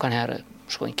 Ato kanë herë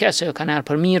shkojnë keq, kanë herë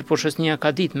për mirë, por shoqënia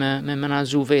ka ditë me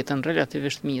menaxhu veten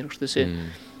relativisht mirë, kështu që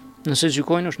nëse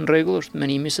gjykojnë është në rregull, është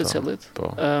menimi I secillit.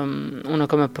 Unë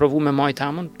kam provu me majt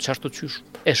amën, çashtu qysh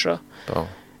esha.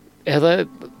 Edhe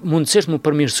mundësisht më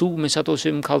përmirësu me ato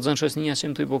që më kallzon shoqënia që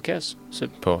më të I bokes, se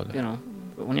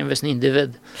unë jam vesë një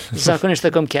individ. Zakonisht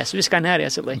e kam kes, vis kanë herë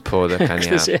asaj. Dhe kanë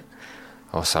herë.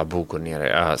 O sa bukur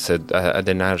njëre, se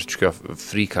edhe nërë që kjo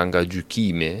frika nga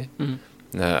gjykimi,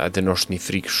 edhe në është një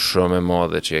frikë shumë e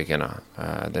madhe që e kena.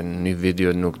 Edhe një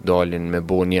video nuk dalin me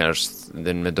bo njerës,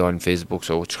 edhe me dalin Facebook,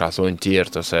 so që ka thojnë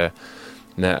tjertë, ose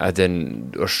edhe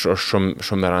është shumë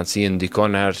e rëndësi,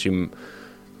 ndikon nërë që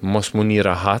mos mu një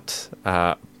rahat,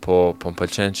 po më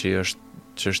pëlqen që është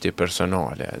çështje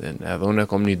personale. Edhe unë e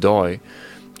kom një daj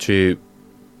që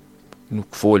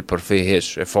nuk folë për fe heq,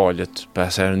 e falet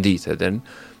 5 herë në ditë, edhe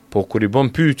po kur I bën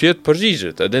pyetjet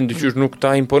përgjigjet, edhe ndiqysh nuk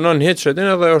ta imponon hiç, edhe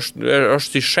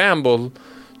është I shembull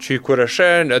që kur e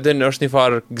shën, edhe është një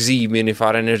farë gëzimi, një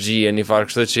farë energjie, një farë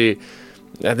kështu që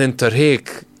edhe në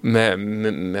tërhek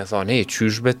me thonë,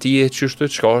 qysh betie, qysh të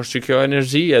çka është që kjo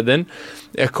energji, edhe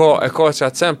e ka që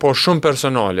atësen, po shumë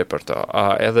personale për ta,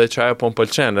 edhe që ajo po më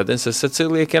pëlqen, edhe se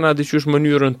secili e kena diqysh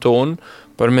mënyrën tonë,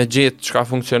 për me gjetë çka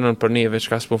funksionon për neve,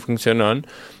 çka s'po funksionon,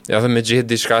 edhe me gjetë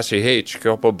diçka që që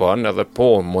kjo po bën, edhe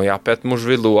po, mo japet mu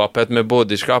zhvillu, apet me bo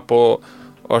diçka, po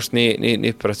është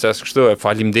një proces kështu, e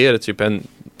faleminderit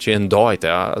që e ndajte,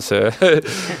 se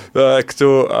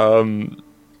këtu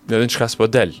edhe në qka s'po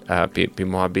del pi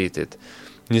muhabetit.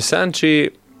 Një sen që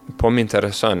po më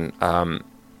intereson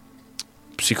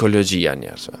psikologjia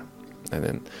njerëzve.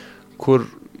 Edhe kur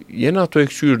jena ato e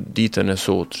këqyr ditën e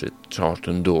sotrit, qartë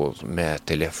të ndodh me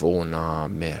telefona,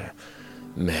 me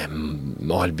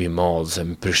Albi Mallze,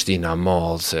 me Prishtina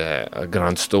Mallze,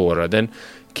 Grand Store, edhe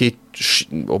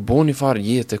o bo një farë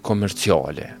jetë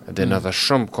komerciale, edhe edhe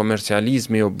shumë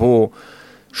komercializmi o bo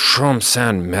shumë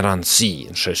sen me rëndësi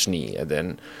në shoqëni,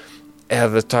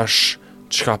 edhe tash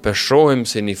çka peshojmë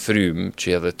si një frym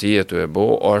që edhe ti jetu e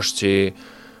bo, është që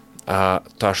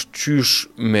tash qysh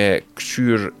me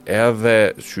këqyr edhe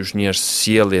qysh njerëz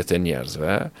sjelljet e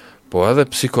njerëzve, po edhe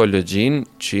psikologjin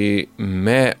që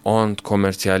me anë të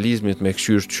komercializmit me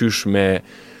këqyr qysh me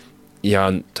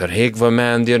janë tërhek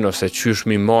vëmendjen ose qysh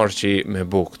mi marrë që me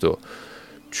bo këtu.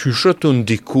 Qysh të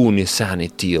ndiku një sen I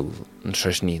tillë në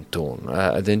shoqëninë tonë,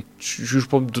 edhe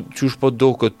qysh po do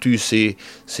këtë ty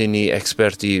si një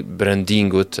ekspert I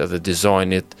brandingut edhe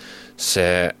dizajnit, se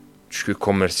që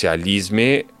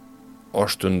komercializmi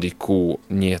është të ndiku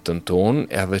njëtën tonë,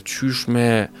 edhe qysh me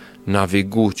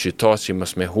navigu që ta që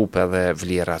mës me hup edhe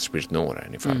vlerat shpirtnore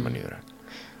një farë mënyre.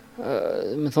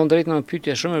 Me thonë drejt në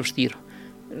pyetje shumë e vështirë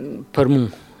për mu,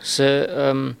 se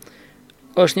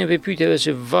është një pyetjeve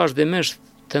që vazhdimisht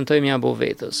tentoj mja bo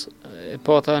vetës. E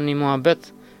pata një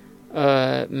muhabet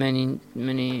me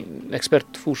një ekspert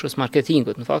të fushës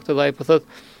marketingut. Në fakt edhe ai po thot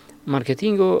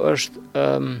marketingu është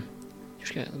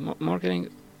marketing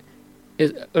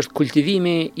është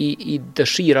kultivimi I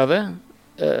dëshirave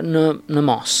në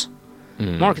masë.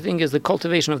 Marketing is the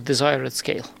cultivation of desire at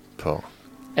scale. Po.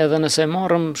 Edhe nëse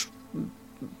marrëm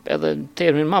edhe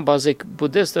termin ma bazik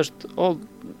budist është all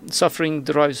suffering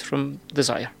derives from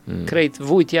desire. Krejt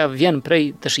vujtja vjen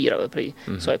prej dëshirave, prej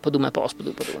saj po du me pas, po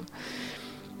du.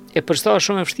 E përsta është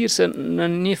shumë e vështirë se në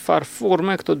një farë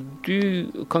forme këto dy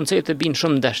koncepte binë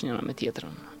shumë ndesh njëna me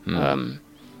tjetrën.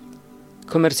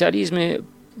 Komercializmi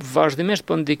vazhdimisht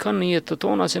po ndikon në jetën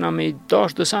tona që na me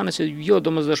dash dësane që jo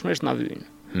domosdoshmërisht na vyjnë.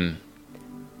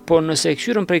 Po nëse e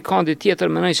këshyrëm prej kandit tjetër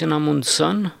mendoj që na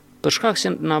mundson për shkak se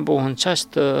na bëhen qaq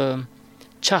të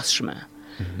qasshme,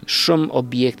 shumë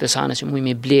objekte sane që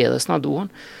mujmë bledhë, s'na duhen,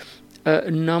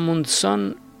 na mundson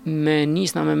me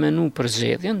nisna me menu për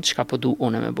zgjedhjen, çka po du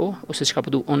unë me bo, ose çka po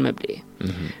du unë me ble.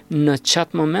 Në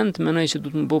qatë moment mendoj që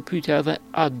du të më bo pyetja edhe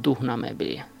a duhna me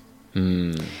ble.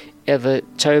 Edhe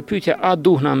çajo pyetja a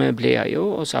duhna me ble ajo,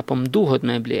 ose apo më duhet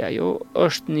me ble ajo,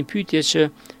 është një pyetje që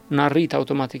na rrit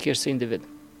automatikisht si individ.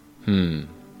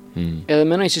 Edhe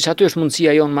mendoj se aty është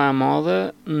mundësia jonë më e madhe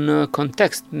në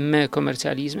kontekst me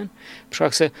komercializmin, për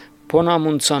shkak se po na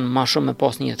mundson më shumë me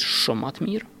pas një jetë shumë më të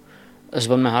mirë.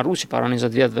 S'bën me harru që para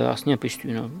 20 vjetëve asnjë prej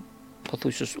tyre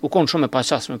pothuajse u kon shumë e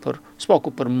paqashme për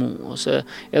spaku për mua, ose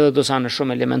edhe dosane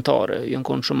shumë elementare, janë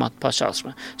kon shumë të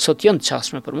paqashme. Sot janë të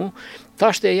qashme për mua.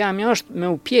 Thashtë e jam është me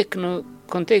u pjek në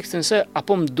kontekstin se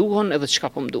apo më duhen edhe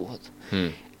çka po më duhet.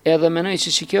 Edhe mendoj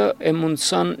që kjo e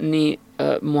mundson një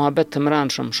muhabet të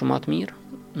mbrëmshëm shumë më të mirë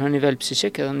në nivel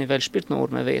psiqik edhe në nivel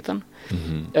shpirtëror me veten.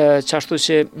 Çashtu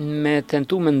që me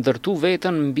tentu me ndërtu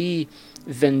veten mbi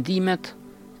vendimet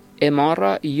e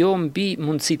marra, jo mbi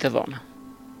mundësitë e dhëna.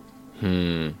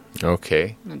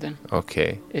 Okej.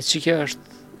 E që kjo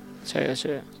është çaja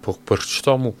që... Po për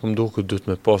çto mu po mduket duhet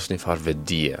me pas një farë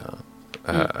vedia.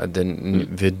 Edhe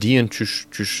vedien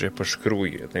qysh e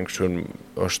përshkruaj, edhe kështu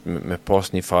është me pas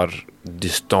një farë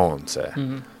distance.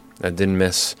 Edhe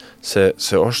mes se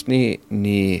është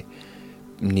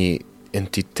një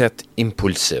entitet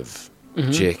impulsiv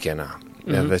që e kena.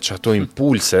 Edhe që ato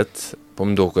impulset po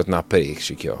më duket na prek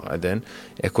që kjo,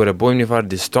 e kur e bojmë një farë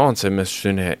distance mes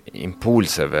shtyne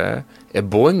impulseve, e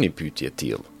bojmë një pyetje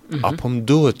tillë. Apo më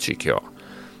duhet që kjo?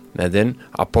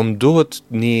 Apo më duhet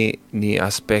një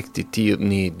aspekt i tillë,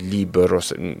 një libër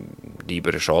ose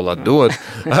libër inshallah duhet,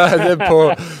 edhe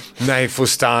po nai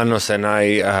fustan ose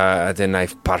nai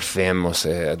parfem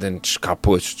ose edhe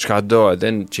çka do, edhe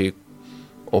që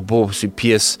o bo si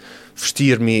pjesë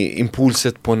vështirë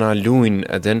impulset po na luajnë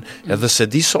edhe se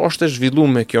di sa është e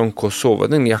zhvilluar me kjo në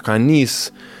Kosovë, ja ka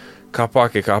nis ka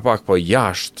pak po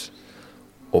jashtë.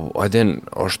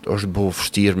 Është bo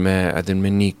vështirë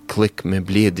me një klik me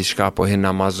ble diçka po hin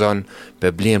Amazon,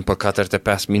 pe blen për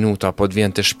 45 minuta po të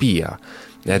vjen të shtëpia.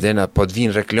 Po të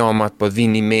vinë reklamat, po të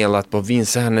vinë emailat, po vinë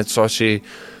senet sa që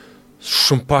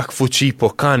shumë pak fuqi po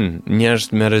kanë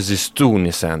njerëz me rezistu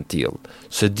një sen tillë.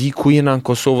 Se di ku jena në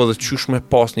Kosovë dhe qysh me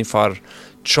pas një farë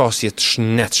qasje të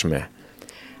shnetshme.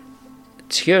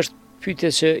 Që është pyetje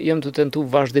që jam të tentu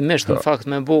vazhdimisht në fakt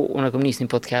me bu, unë kam nisë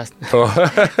një podcast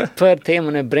për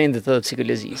temën e brendit edhe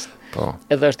psikologjisë.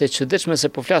 Edhe është e çuditshme se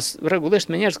po flas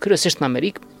rregullisht me njerëz kryesisht në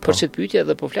Amerikë për çet pyetje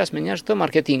dhe po flas me njerëz të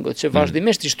marketingut që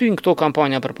vazhdimisht i shtyjnë këto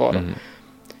kampanja përpara.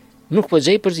 Nuk po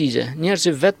gjej përgjigje. Njerëz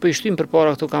që vetë po i shtyjnë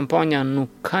përpara këto kampanja nuk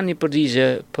kanë një përgjigje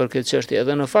për këtë çështje.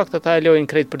 Edhe në fakt ata e lojnë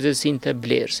krejt përgjegjësinë te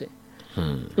blerësi.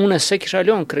 Unë se kisha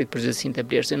lënë krejt përgjegjësinë te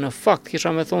blerësi. Në fakt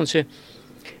kisha më thonë që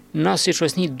na si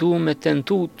shoqëni duhem me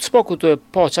tentu, s'po të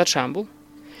pa çat shembull.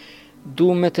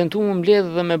 Duhem me tentu më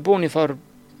mbledh dhe me bëni far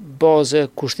baze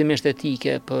kushtimisht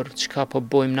etike për çka po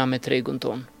bëjmë na me tregun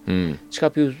ton.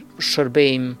 Çka po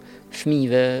shërbejmë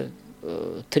fëmijëve,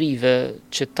 trive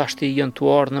që tashti janë të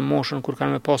ardhur në moshën kur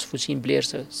kanë me pas fuqinë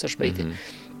blerëse së shpejti.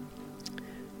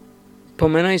 Po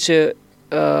mendoj që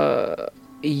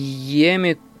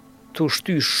jemi të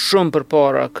shty shumë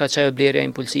përpara ka çajo blerja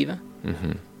impulsive,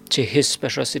 që hiç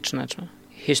pesha si çnaqme,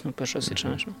 hiç nuk pesha si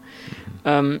çnaqme.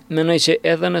 Mendoj që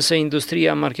edhe nëse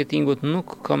industria e marketingut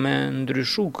nuk ka me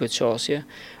ndryshu këtë qasje,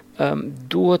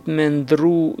 duhet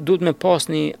me pas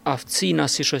një aftësi na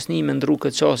si shoqëni me ndru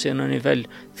këtë qasje në nivel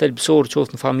thelbësor,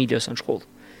 qoftë në familje ose në shkollë.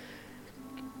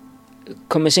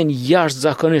 Ka me qenë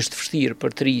jashtëzakonisht vështirë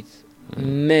për të rit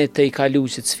me të i kalu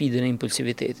që të sfidën e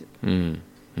impulsivitetit.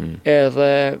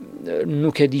 Edhe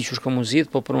nuk e di që shka muzit,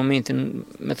 po për momentin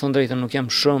me thonë drejtën nuk jam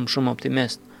shumë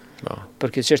optimist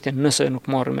për këtë çështje nëse nuk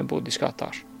marrë me bo diçka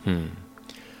tash.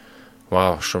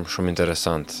 Wow, shumë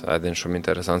interesant. Edhe shumë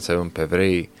interesant se unë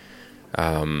pëvrej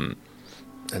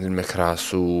edhe me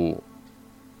krasu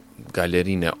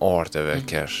galerinë e arteve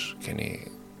keni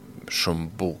shumë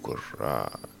bukur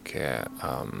ke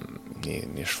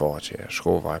një shfaqje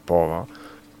shkova e pava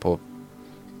po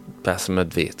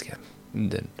 15 vjet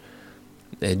ken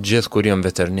e gjithë kur jam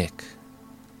veternik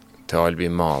të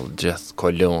Albi Mall, gjithë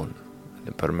kolon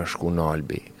për me shku në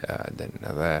Albi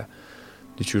edhe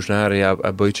diqysh në herë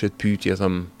e bëj që të pyetje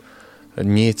thëm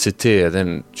një që ti edhe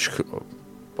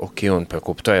unë për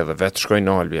kuptoj edhe vetë shkoj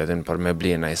në Albi edhe për me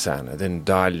ble në isen edhe në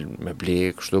dal me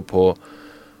ble kështu po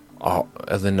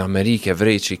edhe në Amerikë e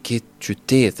vrej që kitë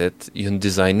qytetet jënë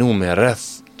dizajnu me rreth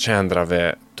qendrave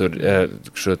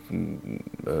kështu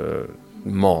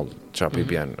mall që api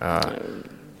bjen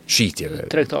shitjeve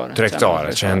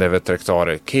tregtare, qendrave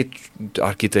tregtare kitë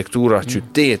arkitektura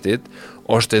qytetit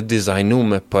është e dizajnu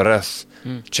me për rreth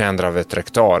qendrave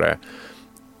tregtare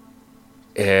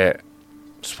e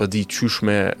s'po di qysh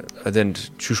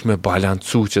me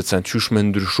balancu që të sen qysh me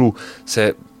ndryshu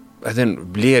se edhe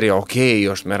blerja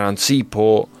është me rëndësi po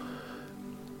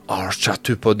është që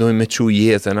aty po dojmë me qu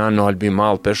jetën në Albi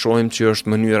Mall për shojmë që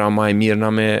është mënyra ma e mirë na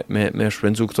me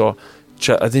shpenzu këto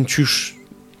që edhe qysh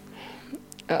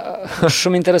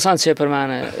Shumë interesant që e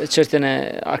përmene çështjen e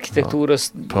arkitekturës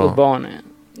urbane.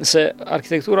 Se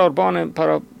arkitektura urbane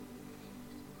para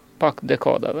pak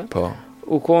dekadave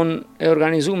u kon e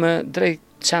organizuar drejt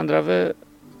qendrave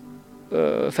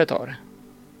fetare.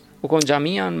 U kon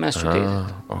xhamia në mes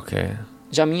qytetit. Okay.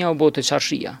 Xhamia u bë te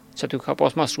çarshia, që aty ka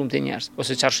pas mas shumë të njerëz,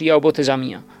 ose çarshia u bë te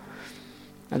xhamia.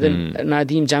 Edhe na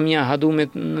dim xhamia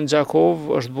Hadumit në Gjakov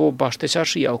është bë bashkë te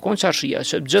çarshia, u kon çarshia,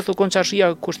 që gjithu kon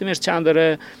çarshia kushtimisht qendër e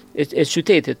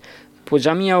qytetit. Po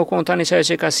xhamia u kon tani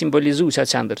që ka simbolizuar çka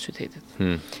qendër qytetit.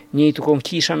 Njëjtë u kon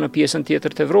kisha në pjesën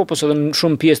tjetër të Evropës edhe në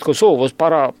shumë pjesë të Kosovës,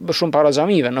 shumë para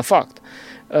xhamive në fakt.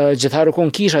 Gjitharu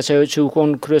kon kisha që u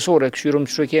kon kryesore, këshyrum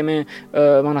që kemi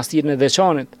manastirin e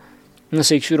Deçanit.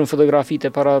 Nëse i këshyrum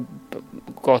fotografitë para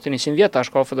gati 100 vjetash,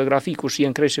 ka fotografi ku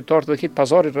shihen krejt shqiptarët dhe këtë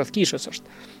pazari rreth kishës është.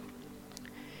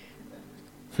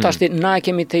 Tashti na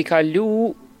kemi të i kalu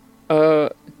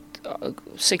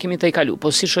se kemi të i kalu,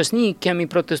 po si shoqëni kemi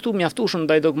protestu mjaftueshëm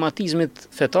ndaj dogmatizmit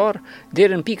fetar,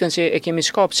 deri në pikën që e kemi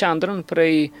shkap qendrën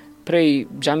prej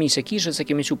xhamisë së kishës, e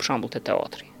kemi qu për shembull te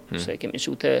teatri, se kemi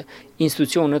qu te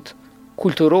institucionet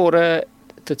kulturore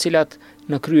të cilat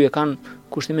në krye kanë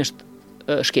kushtimisht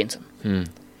shkencën.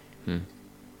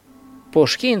 Po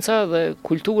shkenca dhe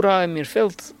kultura e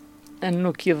mirëfillt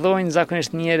nuk i dhojnë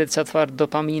zakonisht njerit çfarë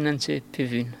dopaminën që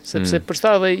pivyn. Sepse për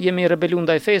shkak dhe jemi rebelu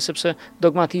ndaj fesë, sepse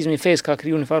dogmatizmi i fesë ka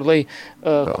kriju një farë lloj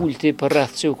kulti për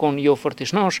rreth që u kon jo fort i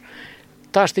shnosh.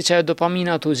 Tashti që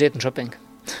dopamina tu gjet në shopping.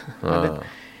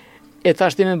 E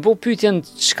tashti me bo pyetjen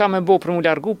çka me bo për mu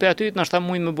largu pe aty, nashta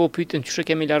muj me bo pyetjen çu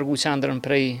kemi largu qendrën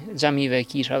prej xhamive e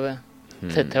kishave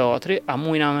te teatri, a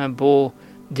mujna me bo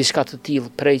diçka të tillë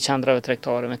prej qendrave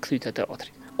tregtare me kthy te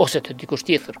teatri ose të dikush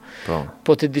tjetër.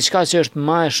 Po të diçka që është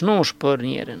më e shnosh për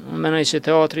njerin. Unë mendoj se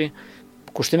teatri,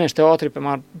 kushtimisht teatri për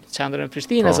marr qendrën e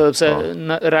Prishtinës, edhe pse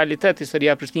në realitet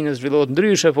historia e Prishtinës zhvillohet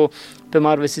ndryshe, po për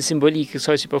marrë si simbolikë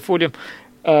kësaj që po folim,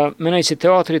 mendoj se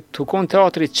teatri tukon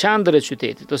teatri qendër e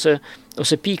qytetit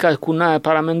ose pika ku na e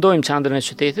paramendojmë qendrën e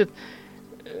qytetit,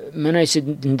 mendoj se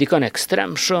ndikon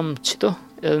ekstrem shumë çto,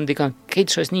 edhe ndikon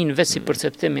këtë shoqëninë vetë si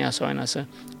perceptim i asaj se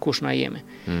kush na jemi.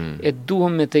 E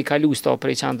duhem me të i kalu sta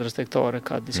prej qendrës tregtare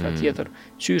ka diçka tjetër.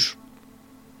 Qysh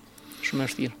shumë e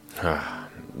vështirë.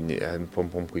 Po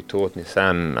më kujtohet një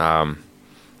sen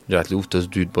gjatë luftës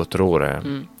dytë botërore,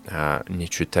 një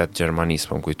qytet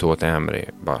Gjermanisë, po më kujtohet emri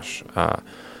bash,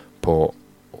 po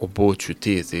o bo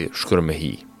qyteti shkër me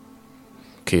hi.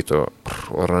 Keto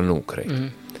rënu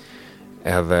krejt.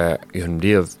 Edhe ju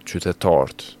mbledh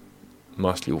qytetarët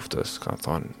mas luftës, ka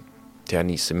thonë, t'ja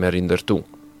nisi me rindërtu.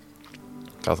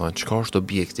 Ka thonë, çka është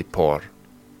objekti parë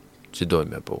që doj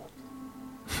me bo?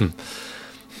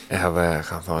 Edhe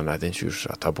ka thonë, atin qysh,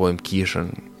 ata bojmë kishën,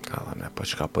 ka thonë, po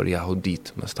çka për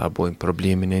jahudit, mës ta bojmë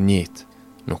problemin e njëjtë.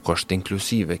 Nuk është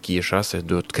inklusive kisha, se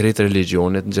do të krejt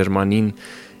religionet në Gjermanin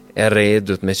e re,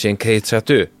 do të me qenë krejt që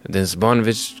aty, dhe në zbanë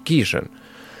veç kishën.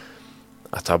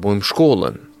 Ata bojmë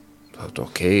shkollën. Thotë,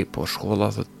 okej, po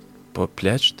shkolla, po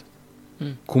pleqt?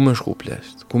 Ku me shku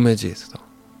pleqt? Ku me gjithë këta?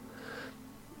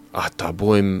 Ata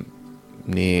bojmë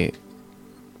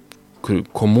një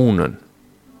komunën.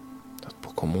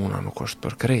 Po komuna nuk është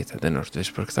për krejt, edhe në është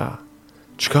veç për këta.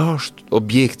 Çka është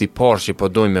objekti parë që po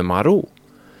dojmë me maru?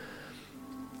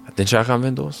 Atë në që kam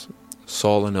vendosë?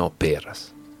 Sallën e operës.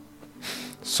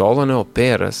 Sallën e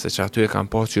operës, se që aty e kam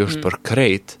po që është për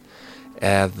krejt,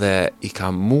 edhe i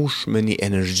kam mush me një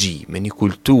energji, me një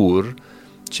kulturë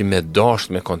që me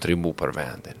dasht me kontribu për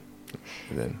vendin.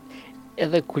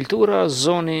 Edhe kultura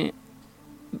zoni,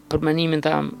 për menimin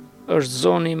tam, është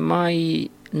zoni ma i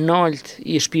nalt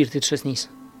i shpirtit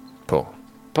shoqënisë. Po.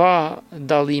 Pa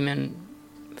dallimin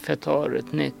fetar,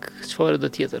 etnik, çfarë do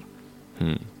tjetër.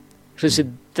 Kështu që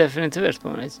definitivisht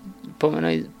po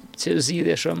mendoj që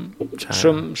zgjidhje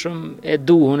shumë e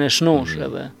duhun e shnosh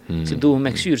edhe që duhem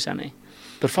me këshyrë sa ne.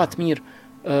 Për fat mirë,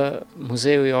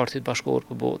 Muzeu i Artit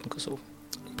Bashkëkor po bëhet në Kosovë.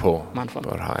 Po,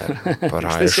 për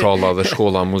hajë, inshallah dhe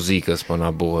shkolla muzikës po na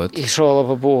bëhet. Inshallah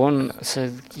po bëhen, se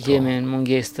jemi në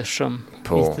mungesë të shumë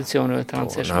institucioneve të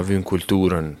rëndësishme. Po, na vjen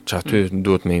kulturën, që aty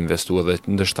duhet me investu edhe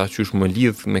ndështa qysh më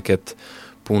lidh me këtë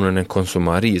punën e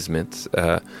konsumarizmit,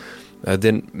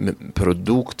 edhe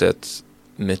produktet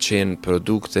me qenë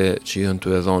produkte që jënë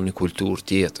të edhon një kulturë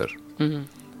tjetër.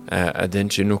 Edhe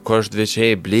që nuk është veç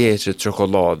bleqet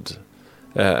çokoladë,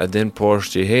 edhe po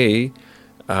është që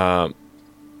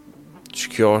që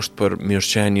kjo është për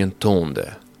mirëqenjen tonde.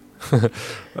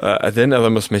 Edhe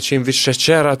mos me qenë veç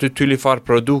sheqer aty tyli farë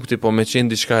produkti, po me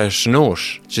qenë diçka e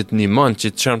shnosh, që të nimën,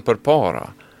 që të qenë për para.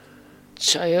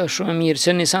 Qaja shumë e mirë,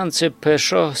 që një sanë që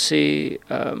pesho si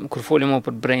kur folim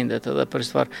për brendet edhe për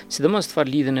sidomos të farë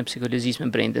lidhën e psikologjisë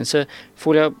me brendin, se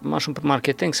folja ma shumë për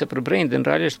marketing se për brendin,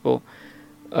 realisht po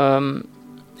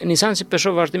një sanë që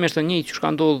pesho vazhdimisht të njëjtë që shka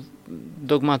ndodhë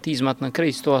dogmatizmat në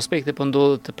krejt këto aspekte po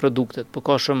ndodhë të produktet, po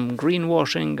ka shumë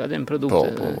greenwashing atë në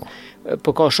produkte,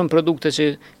 po ka shumë produkte që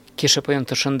kishe po janë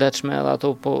të shëndetshme edhe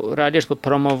ato po realisht po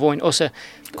promovojnë ose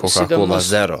Coca-Cola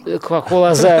Zero.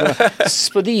 Coca-Cola Zero.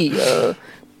 S'po di,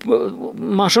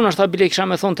 ma shumë është bile kisha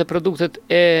me thonë të produktet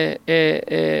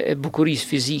e bukurisë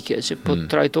fizike që po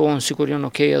trajtohen sikur janë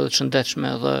okay edhe të shëndetshme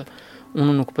edhe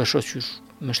unë nuk pesho që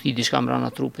me shti diçka mbrana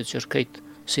trupit që është krejt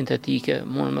sintetike,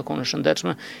 mund me kone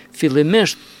shëndetshme,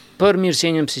 fillimisht për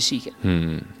mirëqenjen psikike.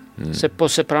 Se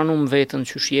po se pranum vetën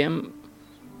që jem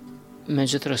me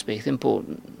gjithë respektin, po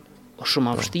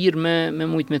shumë vështirë me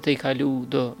mujt me te i kalu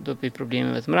do për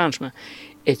problemeve të mranshme.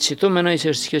 E që to menoj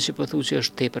që është kjo që po thu që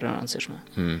është tepër e rëndësishme.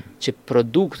 Që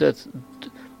produktet,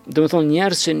 do me thonë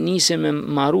njerës që nisin me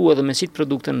maru edhe me sit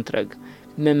produkte në treg,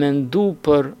 me mendu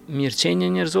për mirëqenje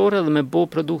njerëzore dhe me bo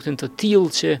produktin të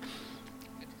tillë që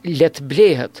let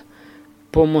blehet,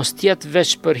 po mos tjetë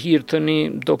veç për hir të një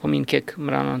dopamin kek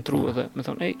mrana në tru edhe me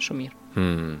thonë, shumë mirë.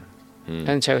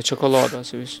 Edhe në qeve çokolada,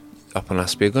 si vish. Apo na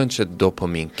spjegon që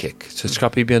dopamin kick, që çka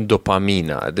pi bjen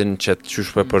dopamina, edhe në që të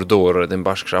qysh për përdorë, edhe në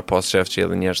bashkë kësha pas shef që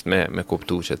edhe njerëz me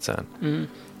kuptu që të sen.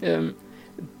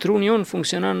 Truni jonë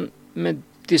funksionon me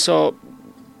disa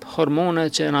hormone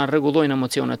që na rregullojnë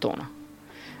emocionet tona.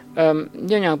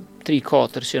 Një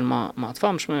 3-4 që janë ma të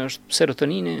famshme, është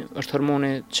serotonini, është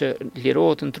hormoni që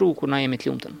lirohet në tru kur na jemi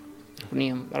të lumtën. Kur ne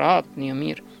jemi rahat, ne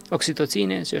jemi mirë.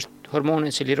 Oksitocini, që është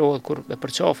hormoni që lirohet kur e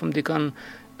përqafëm dikën,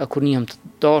 kur njëm të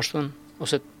dashtën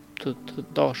ose të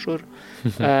dashur,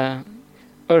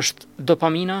 është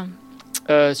dopamina,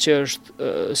 që është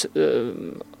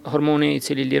hormoni i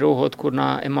cili lirohet kur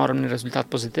na e marrëm një rezultat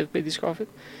pozitiv për diçkafit,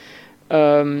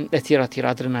 e tjera,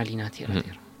 adrenalina, tjera.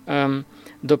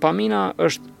 Dopamina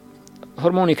është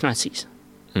hormoni i kënaqësisë.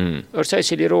 Është ai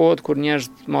që lirohet kur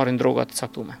njerëzit marrin droga të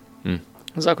caktuara.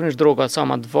 Zakonisht drogat sa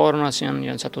më të varura që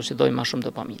janë ato që dojnë më shumë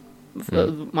dopaminë.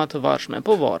 Më të varshme,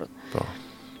 po varet. Po.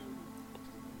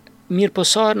 Mirë po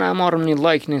sa na marrëm një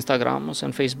like në Instagram ose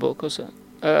në Facebook ose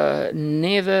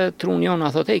neve truni jonë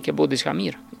a thotë ke bo diçka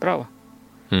mirë. Bravo.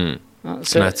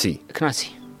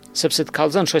 Knaci. Sepse të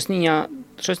kallzon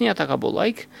shoqënia ta ka bo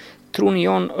like, truni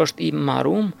jonë është i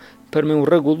marrum për me u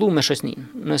rregullu me shoqëninë.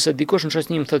 Nëse dikush në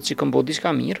shoqëni më thotë që kam bo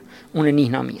diçka mirë, unë e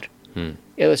nihna mirë.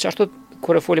 Edhe çashtu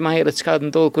kur e foli më herët çka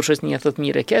ndodh kur shoqënia thotë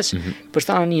mirë e keq, për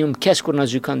shkak të një keq kur na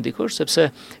gjykon dikush,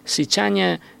 sepse si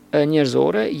qenie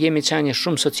njerëzore jemi qenie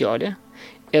shumë sociale,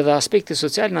 edhe aspekti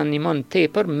social na ndihmon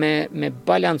tepër me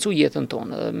balancu jetën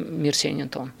tonë dhe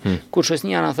mirëqenjen tonë. Kur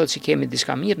shoqënia na thotë që kemi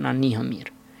diçka mirë, na nihëm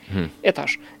mirë. E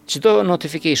tash, çdo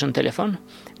notification telefon,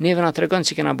 neve na tregon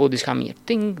që kena bo diçka mirë.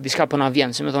 Ting, diçka po na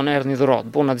vjen, si më thonë erdhi një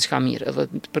dhuratë, bona diçka mirë. Edhe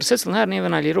për secilën herë neve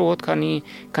na lirohet ka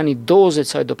një dozë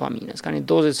të saj dopamines, ka një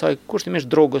dozë të saj kushtimisht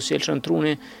drogës që elshën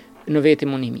truni në veti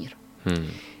më një mirë.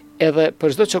 Edhe për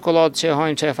çdo çokoladë që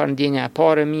hajmë që e far ndjenja e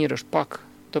parë mirë është pak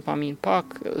dopamin,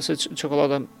 pak se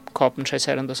çokolada kap në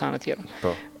sheqer ndosa në tjerë.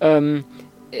 Po.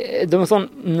 Domethënë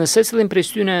në secilin prej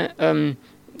tyre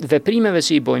veprimeve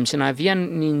që i bojmë, që na vjen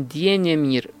një ndjenje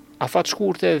mirë, afat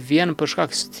shkurte vjen për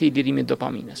shkak të lirimit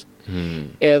dopamines.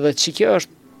 Edhe që kjo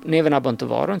është neve na bën të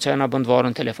varën, që na bën të varën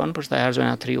në telefon, për shkak të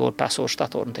harxojna 3 orë, 5 orë,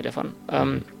 7 orë në telefon.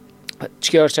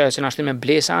 Ç'kjo është që na shtin me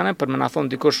blesane për më na thon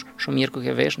dikush shumë mirë ku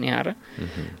ke vesh një herë.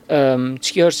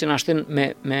 Ç'kjo është që na shtin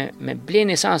me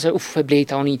bleni sanse e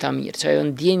blejta unita mirë, që ajo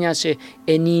ndjenja që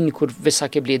e nin kur veç sa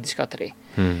ke blet diçka të re.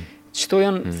 Çto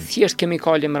janë thjesht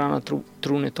kemikale mbrana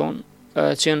trunit ton,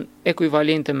 që janë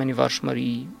ekuivalente me një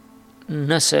varshmëri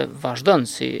nëse vazhdon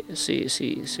si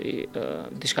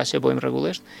diçka që e bojmë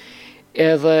rregullisht.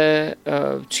 Edhe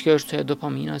ç'kjo është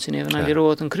dopamina që neve na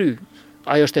lirohet në kry.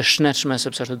 Ajo është e shnetshme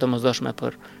sepse është domosdoshme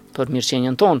për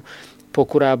mirëqenjen tonë, po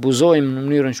kur e abuzojmë në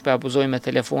mënyrën që abuzojmë me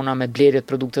telefona, me blerjet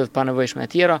produkteve të panevojshme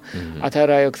të tjera,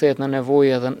 atëherë ajo kthehet në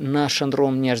nevojë dhe na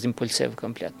shndrom njerëz impulsiv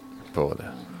komplet. Po.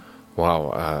 Wow,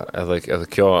 edhe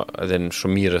kjo edhe në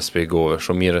shumë mirë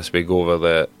shpjegove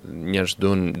dhe njerëz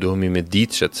duhemi me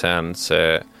ditë që të sen se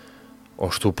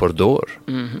ashtu përdor,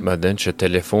 me den që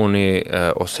telefoni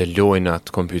ose lojnat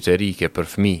kompjuterike për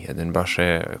fëmijë, edhe në bashkë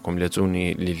kom lexuar një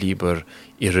libër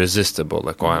Irresistible,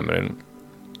 e ka emrin,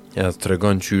 edhe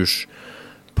tregon qysh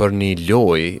për një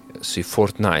lojë si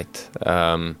Fortnite,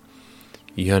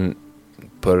 janë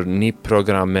për një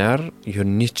programer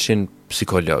janë 100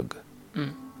 psikolog.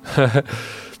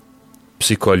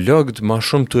 Psikologët ma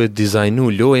shumë të e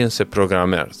dizajnu lojën se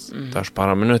programerës. Tash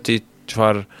para mënoti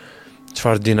çfarë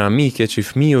çfarë dinamike që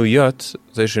fëmiu jot,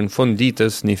 dhe në fund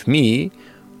ditës një fëmijë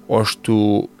është tu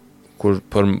kur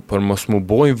për mos mu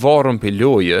bojnë varën për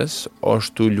lojës,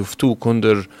 është tu luftu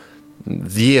kundër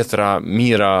 10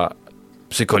 mira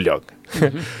psikolog.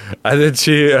 Edhe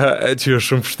që është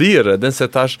shumë vështirë, edhe se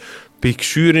tash për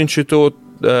këshyrin që to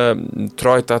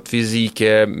trajtat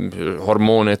fizike,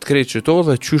 hormonet, krejt që to,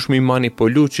 dhe qysh mi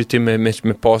manipulu që ti me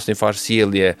pas një farë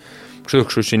sjellje.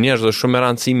 Kështu që njerëz dhe shumë e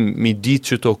rëndësi mi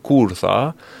ditë që to kur,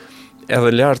 tha,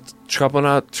 edhe lartë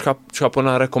çka po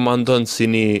na rekomandon si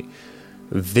një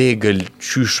vegël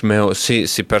qyshme,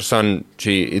 si person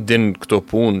që i din këto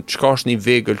punë, çka është një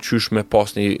vegël qyshme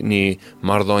pas një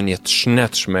marrëdhënie të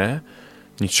shnetshme,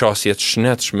 një qasje të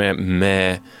shnetshme me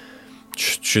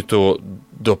qëto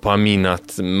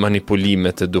dopaminat,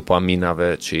 manipulimet e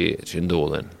dopaminave që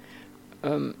ndodhen.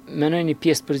 Menoj një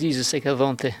pjesë përgjigjes se ke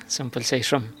dhënë se më pëlqej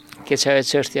shumë. Ke çaja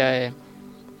çështja e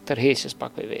tërheqjes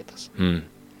pak për vetës.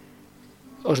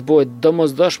 Është bëhet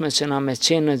domosdoshme që na me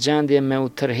qenë në gjendje me u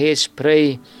tërheq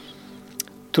prej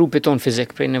trupit ton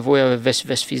fizik, prej nevojave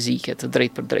veç fizike të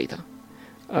drejtë për drejta.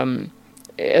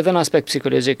 Edhe në aspekt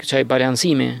psikologjik, që ai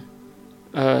balancimi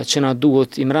që na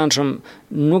duhet i mbrëmshëm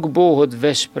nuk bëhet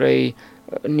veç prej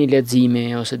një leximi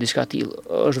ose diçka tillë,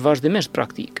 është vazhdimisht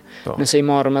praktik. Nëse i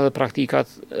marrëm edhe praktikat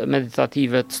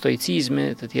meditative të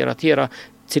stoicizmit, të tjera,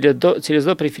 cilës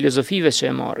do prej filozofive që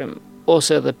e marrim,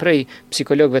 ose edhe prej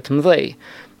psikologëve të mëdhej,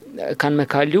 kanë me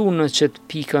kalu në qëtë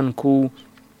pikën ku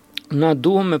na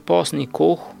duhem me pas një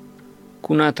kohë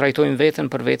ku na trajtojmë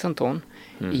veten për veten tonë,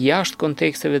 jashtë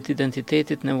konteksteve të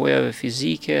identitetit, nevojave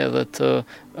fizike dhe të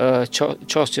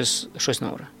qasjes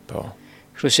shoqënore.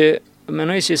 Kështu që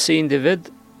menoj që si individ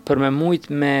për me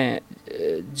mujt me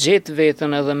gjetë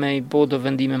veten edhe me i bo do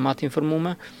vendime ma të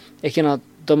informume, e kena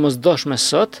domosdoshme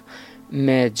sot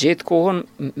me gjetë kohën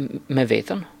me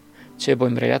veten, që e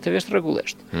bojmë relativisht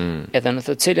rregullisht. Edhe në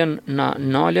të cilën na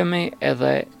nalemi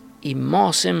edhe i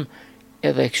masim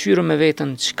edhe e këshyrëm me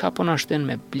veten çka po na shten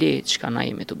me ble, çka na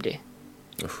jemi të ble.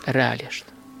 Realisht.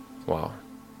 Wow.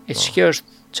 E që kjo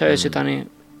është çajo që tani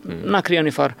na krijon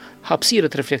një farë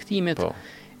hapësirë të reflektimit,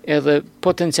 edhe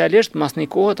potencialisht mas një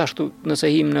kohët, ashtu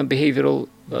nëse him në behavioral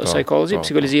psychology,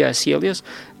 psikologjia e sjelljes,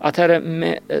 atëherë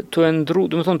me të ndru,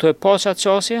 do të thonë të e pas atë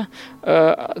qasje,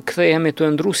 kthehemi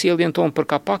të ndru sjelljen tonë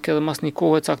për kapak edhe mas një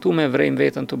kohë caktuar me vrejmë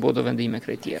veten të bëjë vendime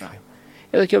krejt tjera.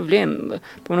 Edhe kjo vlen,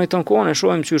 po në ton kohën e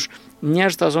shohim qysh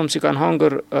njerëz të asom që kanë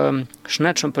hangër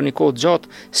shnetshëm për një kohë gjatë,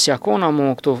 si akona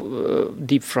mo këto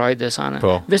deep fried e sane.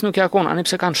 Ves nuk e akona, ani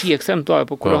pse kanë shi ekstrem të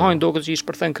po kur hajnë duket që i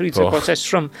shpërthen kryt se po çesh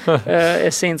shumë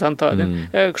esencën tonë.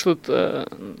 Kështu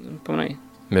po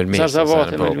më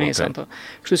zarzavate me mesën to.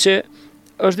 Kështu që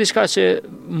është diçka që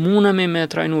mundemi me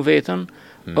trajnu veten,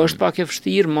 është pak e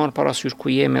vështirë marr parasysh ku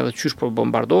jemi edhe çysh po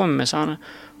bombardohemi me sane.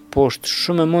 Po është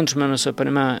shumë e mundshme nëse për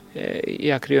me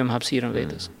ja krijojmë hapësirën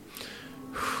vetes.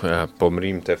 Po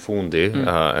mrim të fundi,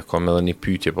 e kam edhe një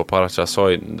pyetje, po para që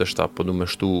asaj ndoshta po du me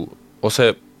shtu, ose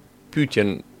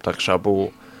pyetjen ta kisha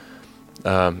bo,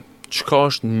 çka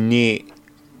është një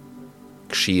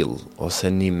këshill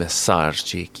ose një mesazh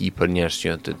që i ki për njerëz që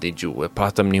janë të dëgjuar.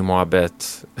 Patëm një muhabet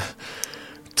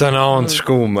të naont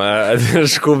shkum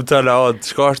të naont.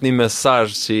 Çka është një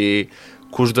mesazh që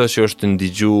kushdo që është të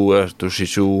ndigjuar, të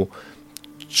shiqu,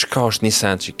 çka është një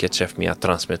send që ke qef mja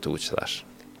transmetu që thash?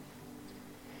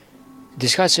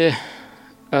 Diçka që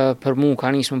për mu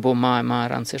ka njës më bo ma e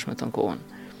rëndësishme të në kohën,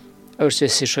 është që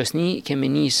si shoqëni kemi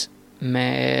njës me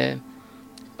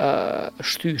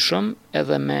shtyshëm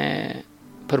edhe me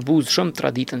përbuzshëm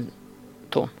traditën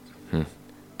tonë,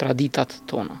 traditat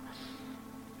tona.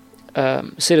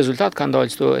 Si rezultat kanë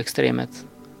dalë qëto ekstremet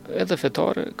edhe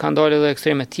fetare, kanë dalë edhe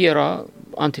ekstremet tjera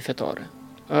antifetare.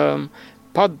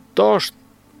 Pa dasht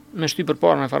me shty për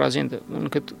parë në farazinte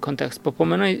në këtë kontekst, po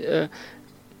menoj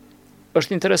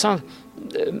është interesant,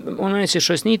 unë menoj që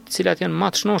shoqënit cilat janë ma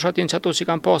të shnoshat janë që ato që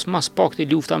kanë pas mas pak të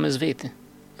lufta me zveti.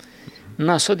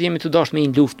 Na sot jemi të dasht me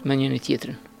një luft me njëri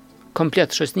tjetrin.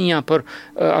 Komplet shoqënia për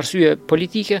arsye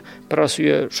politike, për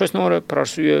arsye shoqënore, për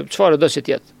arsye çfarë do që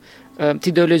tjetë,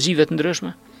 të ideologjive të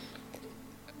ndryshme.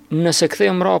 Nëse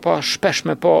kthejmë rapa shpesh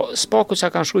me po spaku që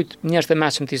kanë shkruajt njerëz të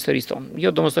mëshëm të historisë tonë.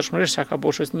 Jo domosdoshmërisht që ka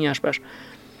bësh shoqënia shpesh.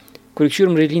 Kur i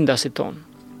kthyrëm rilindasit tonë.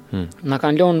 Na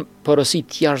kanë lënë porosi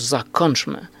të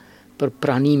jashtëzakonshme për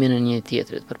pranimin e një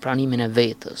tjetrit, për pranimin e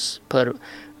vetës, për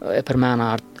e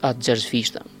përmena atë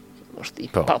Gjerzfishta. Është i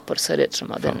pa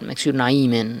përsëritshëm atë me kthyer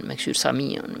Naimin, me kthyer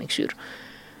Samion, me kthyer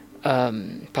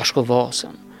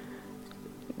Pashkovasën.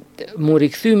 Mu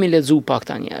rikthyemi lexu pak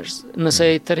ta njerëz.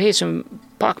 Nëse i tërheqëm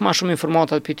pak ma shumë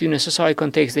informatat për tyne se sa i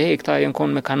konteksti, këta janë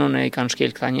konë me kanone, i kanë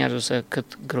shkel këta njerëz ose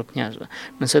këtë grup njerëzve.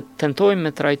 Nëse tentojmë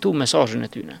me trajtu mesazhin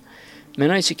e tyne,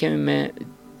 menoj që kemi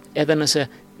edhe nëse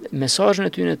mesazhin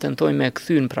e tyne tentojmë me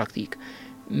kthy në praktik,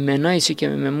 menoj që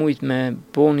kemi me mujt me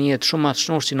bo një jetë shumë atë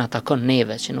shnosh që na takon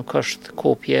neve, që nuk është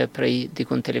kopje prej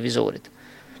dikun televizorit.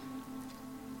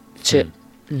 Që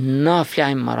na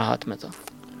flajmë më rahat me to.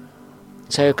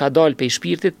 Se ajo ka dalë pe i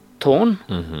shpirtit ton,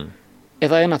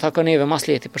 edhe ajo na takon neve mas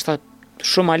leti, për shtat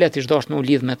shumë a leti është dashur në u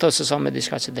lidh me to se sa me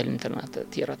diçka që del në internet e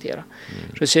tjera.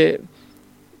 Kështu që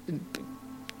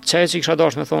çaja që kisha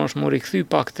dashur me thonë është më rikthy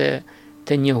pak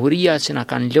te njohuria që na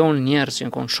kanë lënë njerëz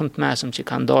që kanë shumë të mesëm që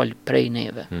kanë dalë prej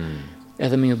neve.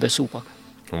 Edhe me ju besu pak.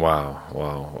 Wow.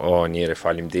 O, njëri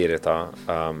faleminderit,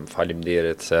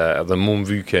 faleminderit se edhe mu më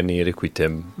vyke njëri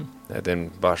kujtim. Edhe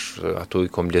bash ato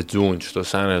i kom lexuar çdo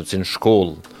sene në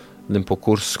shkollë. Në po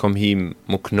kurs kom him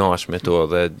më knash me to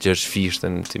dhe gjesh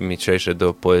fishtën mi qeshe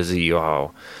do poezi,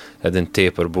 wow. Edhe në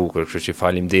tepër bukur, kështu që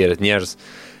faleminderit njerëz.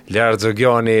 Leart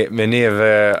Zogjani me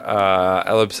neve,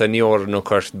 edhe pse një orë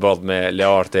nuk është bëllë me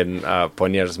Leartin, po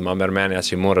njerëz më mërmenja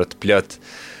që morët plot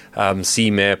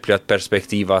mësime, plot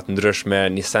perspektivat ndryshme,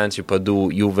 një sen që pëdu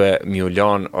juve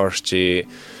mjullon është që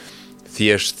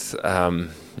thjesht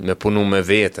me punu me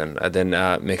vetën, edhe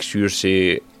me këshyrë që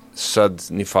sot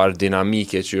një farë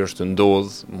dinamike që është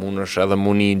ndodh, mund është edhe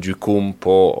muni në gjykum,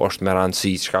 po është me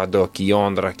rëndësi qka do, ki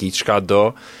andra, ki qka do,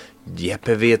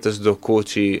 jepe vetës do ko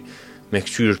që me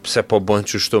këshyrë pse po bën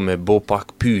qështu, me bo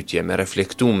pak pytje, me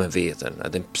reflektu me vetën,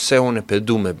 edhe pse unë e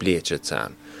du me ble që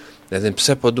sen, edhe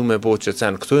pse po du me bo që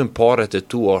sen, këtu e paret e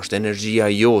tu, është energjia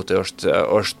jote,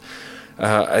 është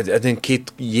edhe në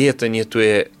këtë jetën një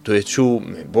të e qu,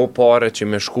 me bo pare që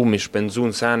me shku, me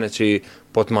shpenzu në sene që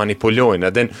po të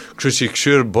manipulojnë, edhe në kështu që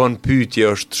këshyrë bon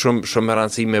pytje, është shumë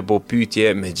rëndësi me bo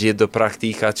pytje, me gjithë do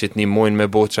praktika që të një mojnë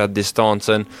me bo qatë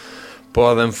distancën,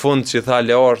 po edhe në fund që tha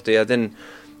Learti, edhe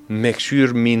me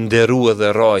këshyrë mi nderu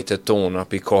edhe rajt e tona,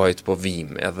 pi kajt po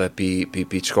vim, edhe pi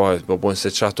qkajt po bojnë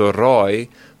se që ato raj,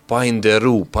 pa i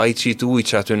nderu, pa i qitu i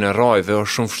që aty në rajve,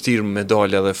 është shumë fështirë me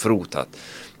dalë edhe frutat.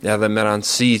 Edhe me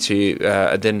rëndësi që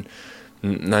edhe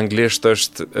në anglisht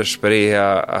është shpreha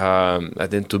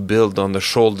edhe to build on the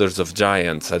shoulders of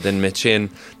giants, edhe me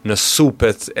qenë në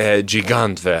supet e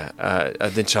gjigantve,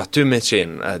 edhe që aty me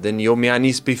qenë, edhe jo me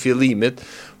anis për fillimit,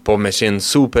 po me qenë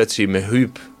supet që me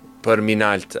hyp për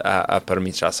minalt për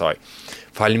mi qasaj.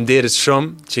 Faleminderit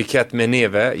shumë që ketë me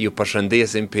neve, ju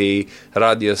përshëndesim për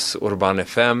Radios Urban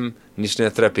FM,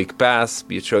 103.5,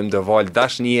 ju qojmë dhe valë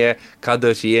dashnie, ka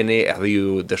do që jeni, edhe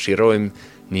ju dëshirojmë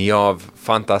një javë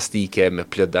fantastike me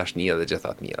plot dashnie dhe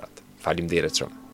gjithat mirat. Faleminderit shumë.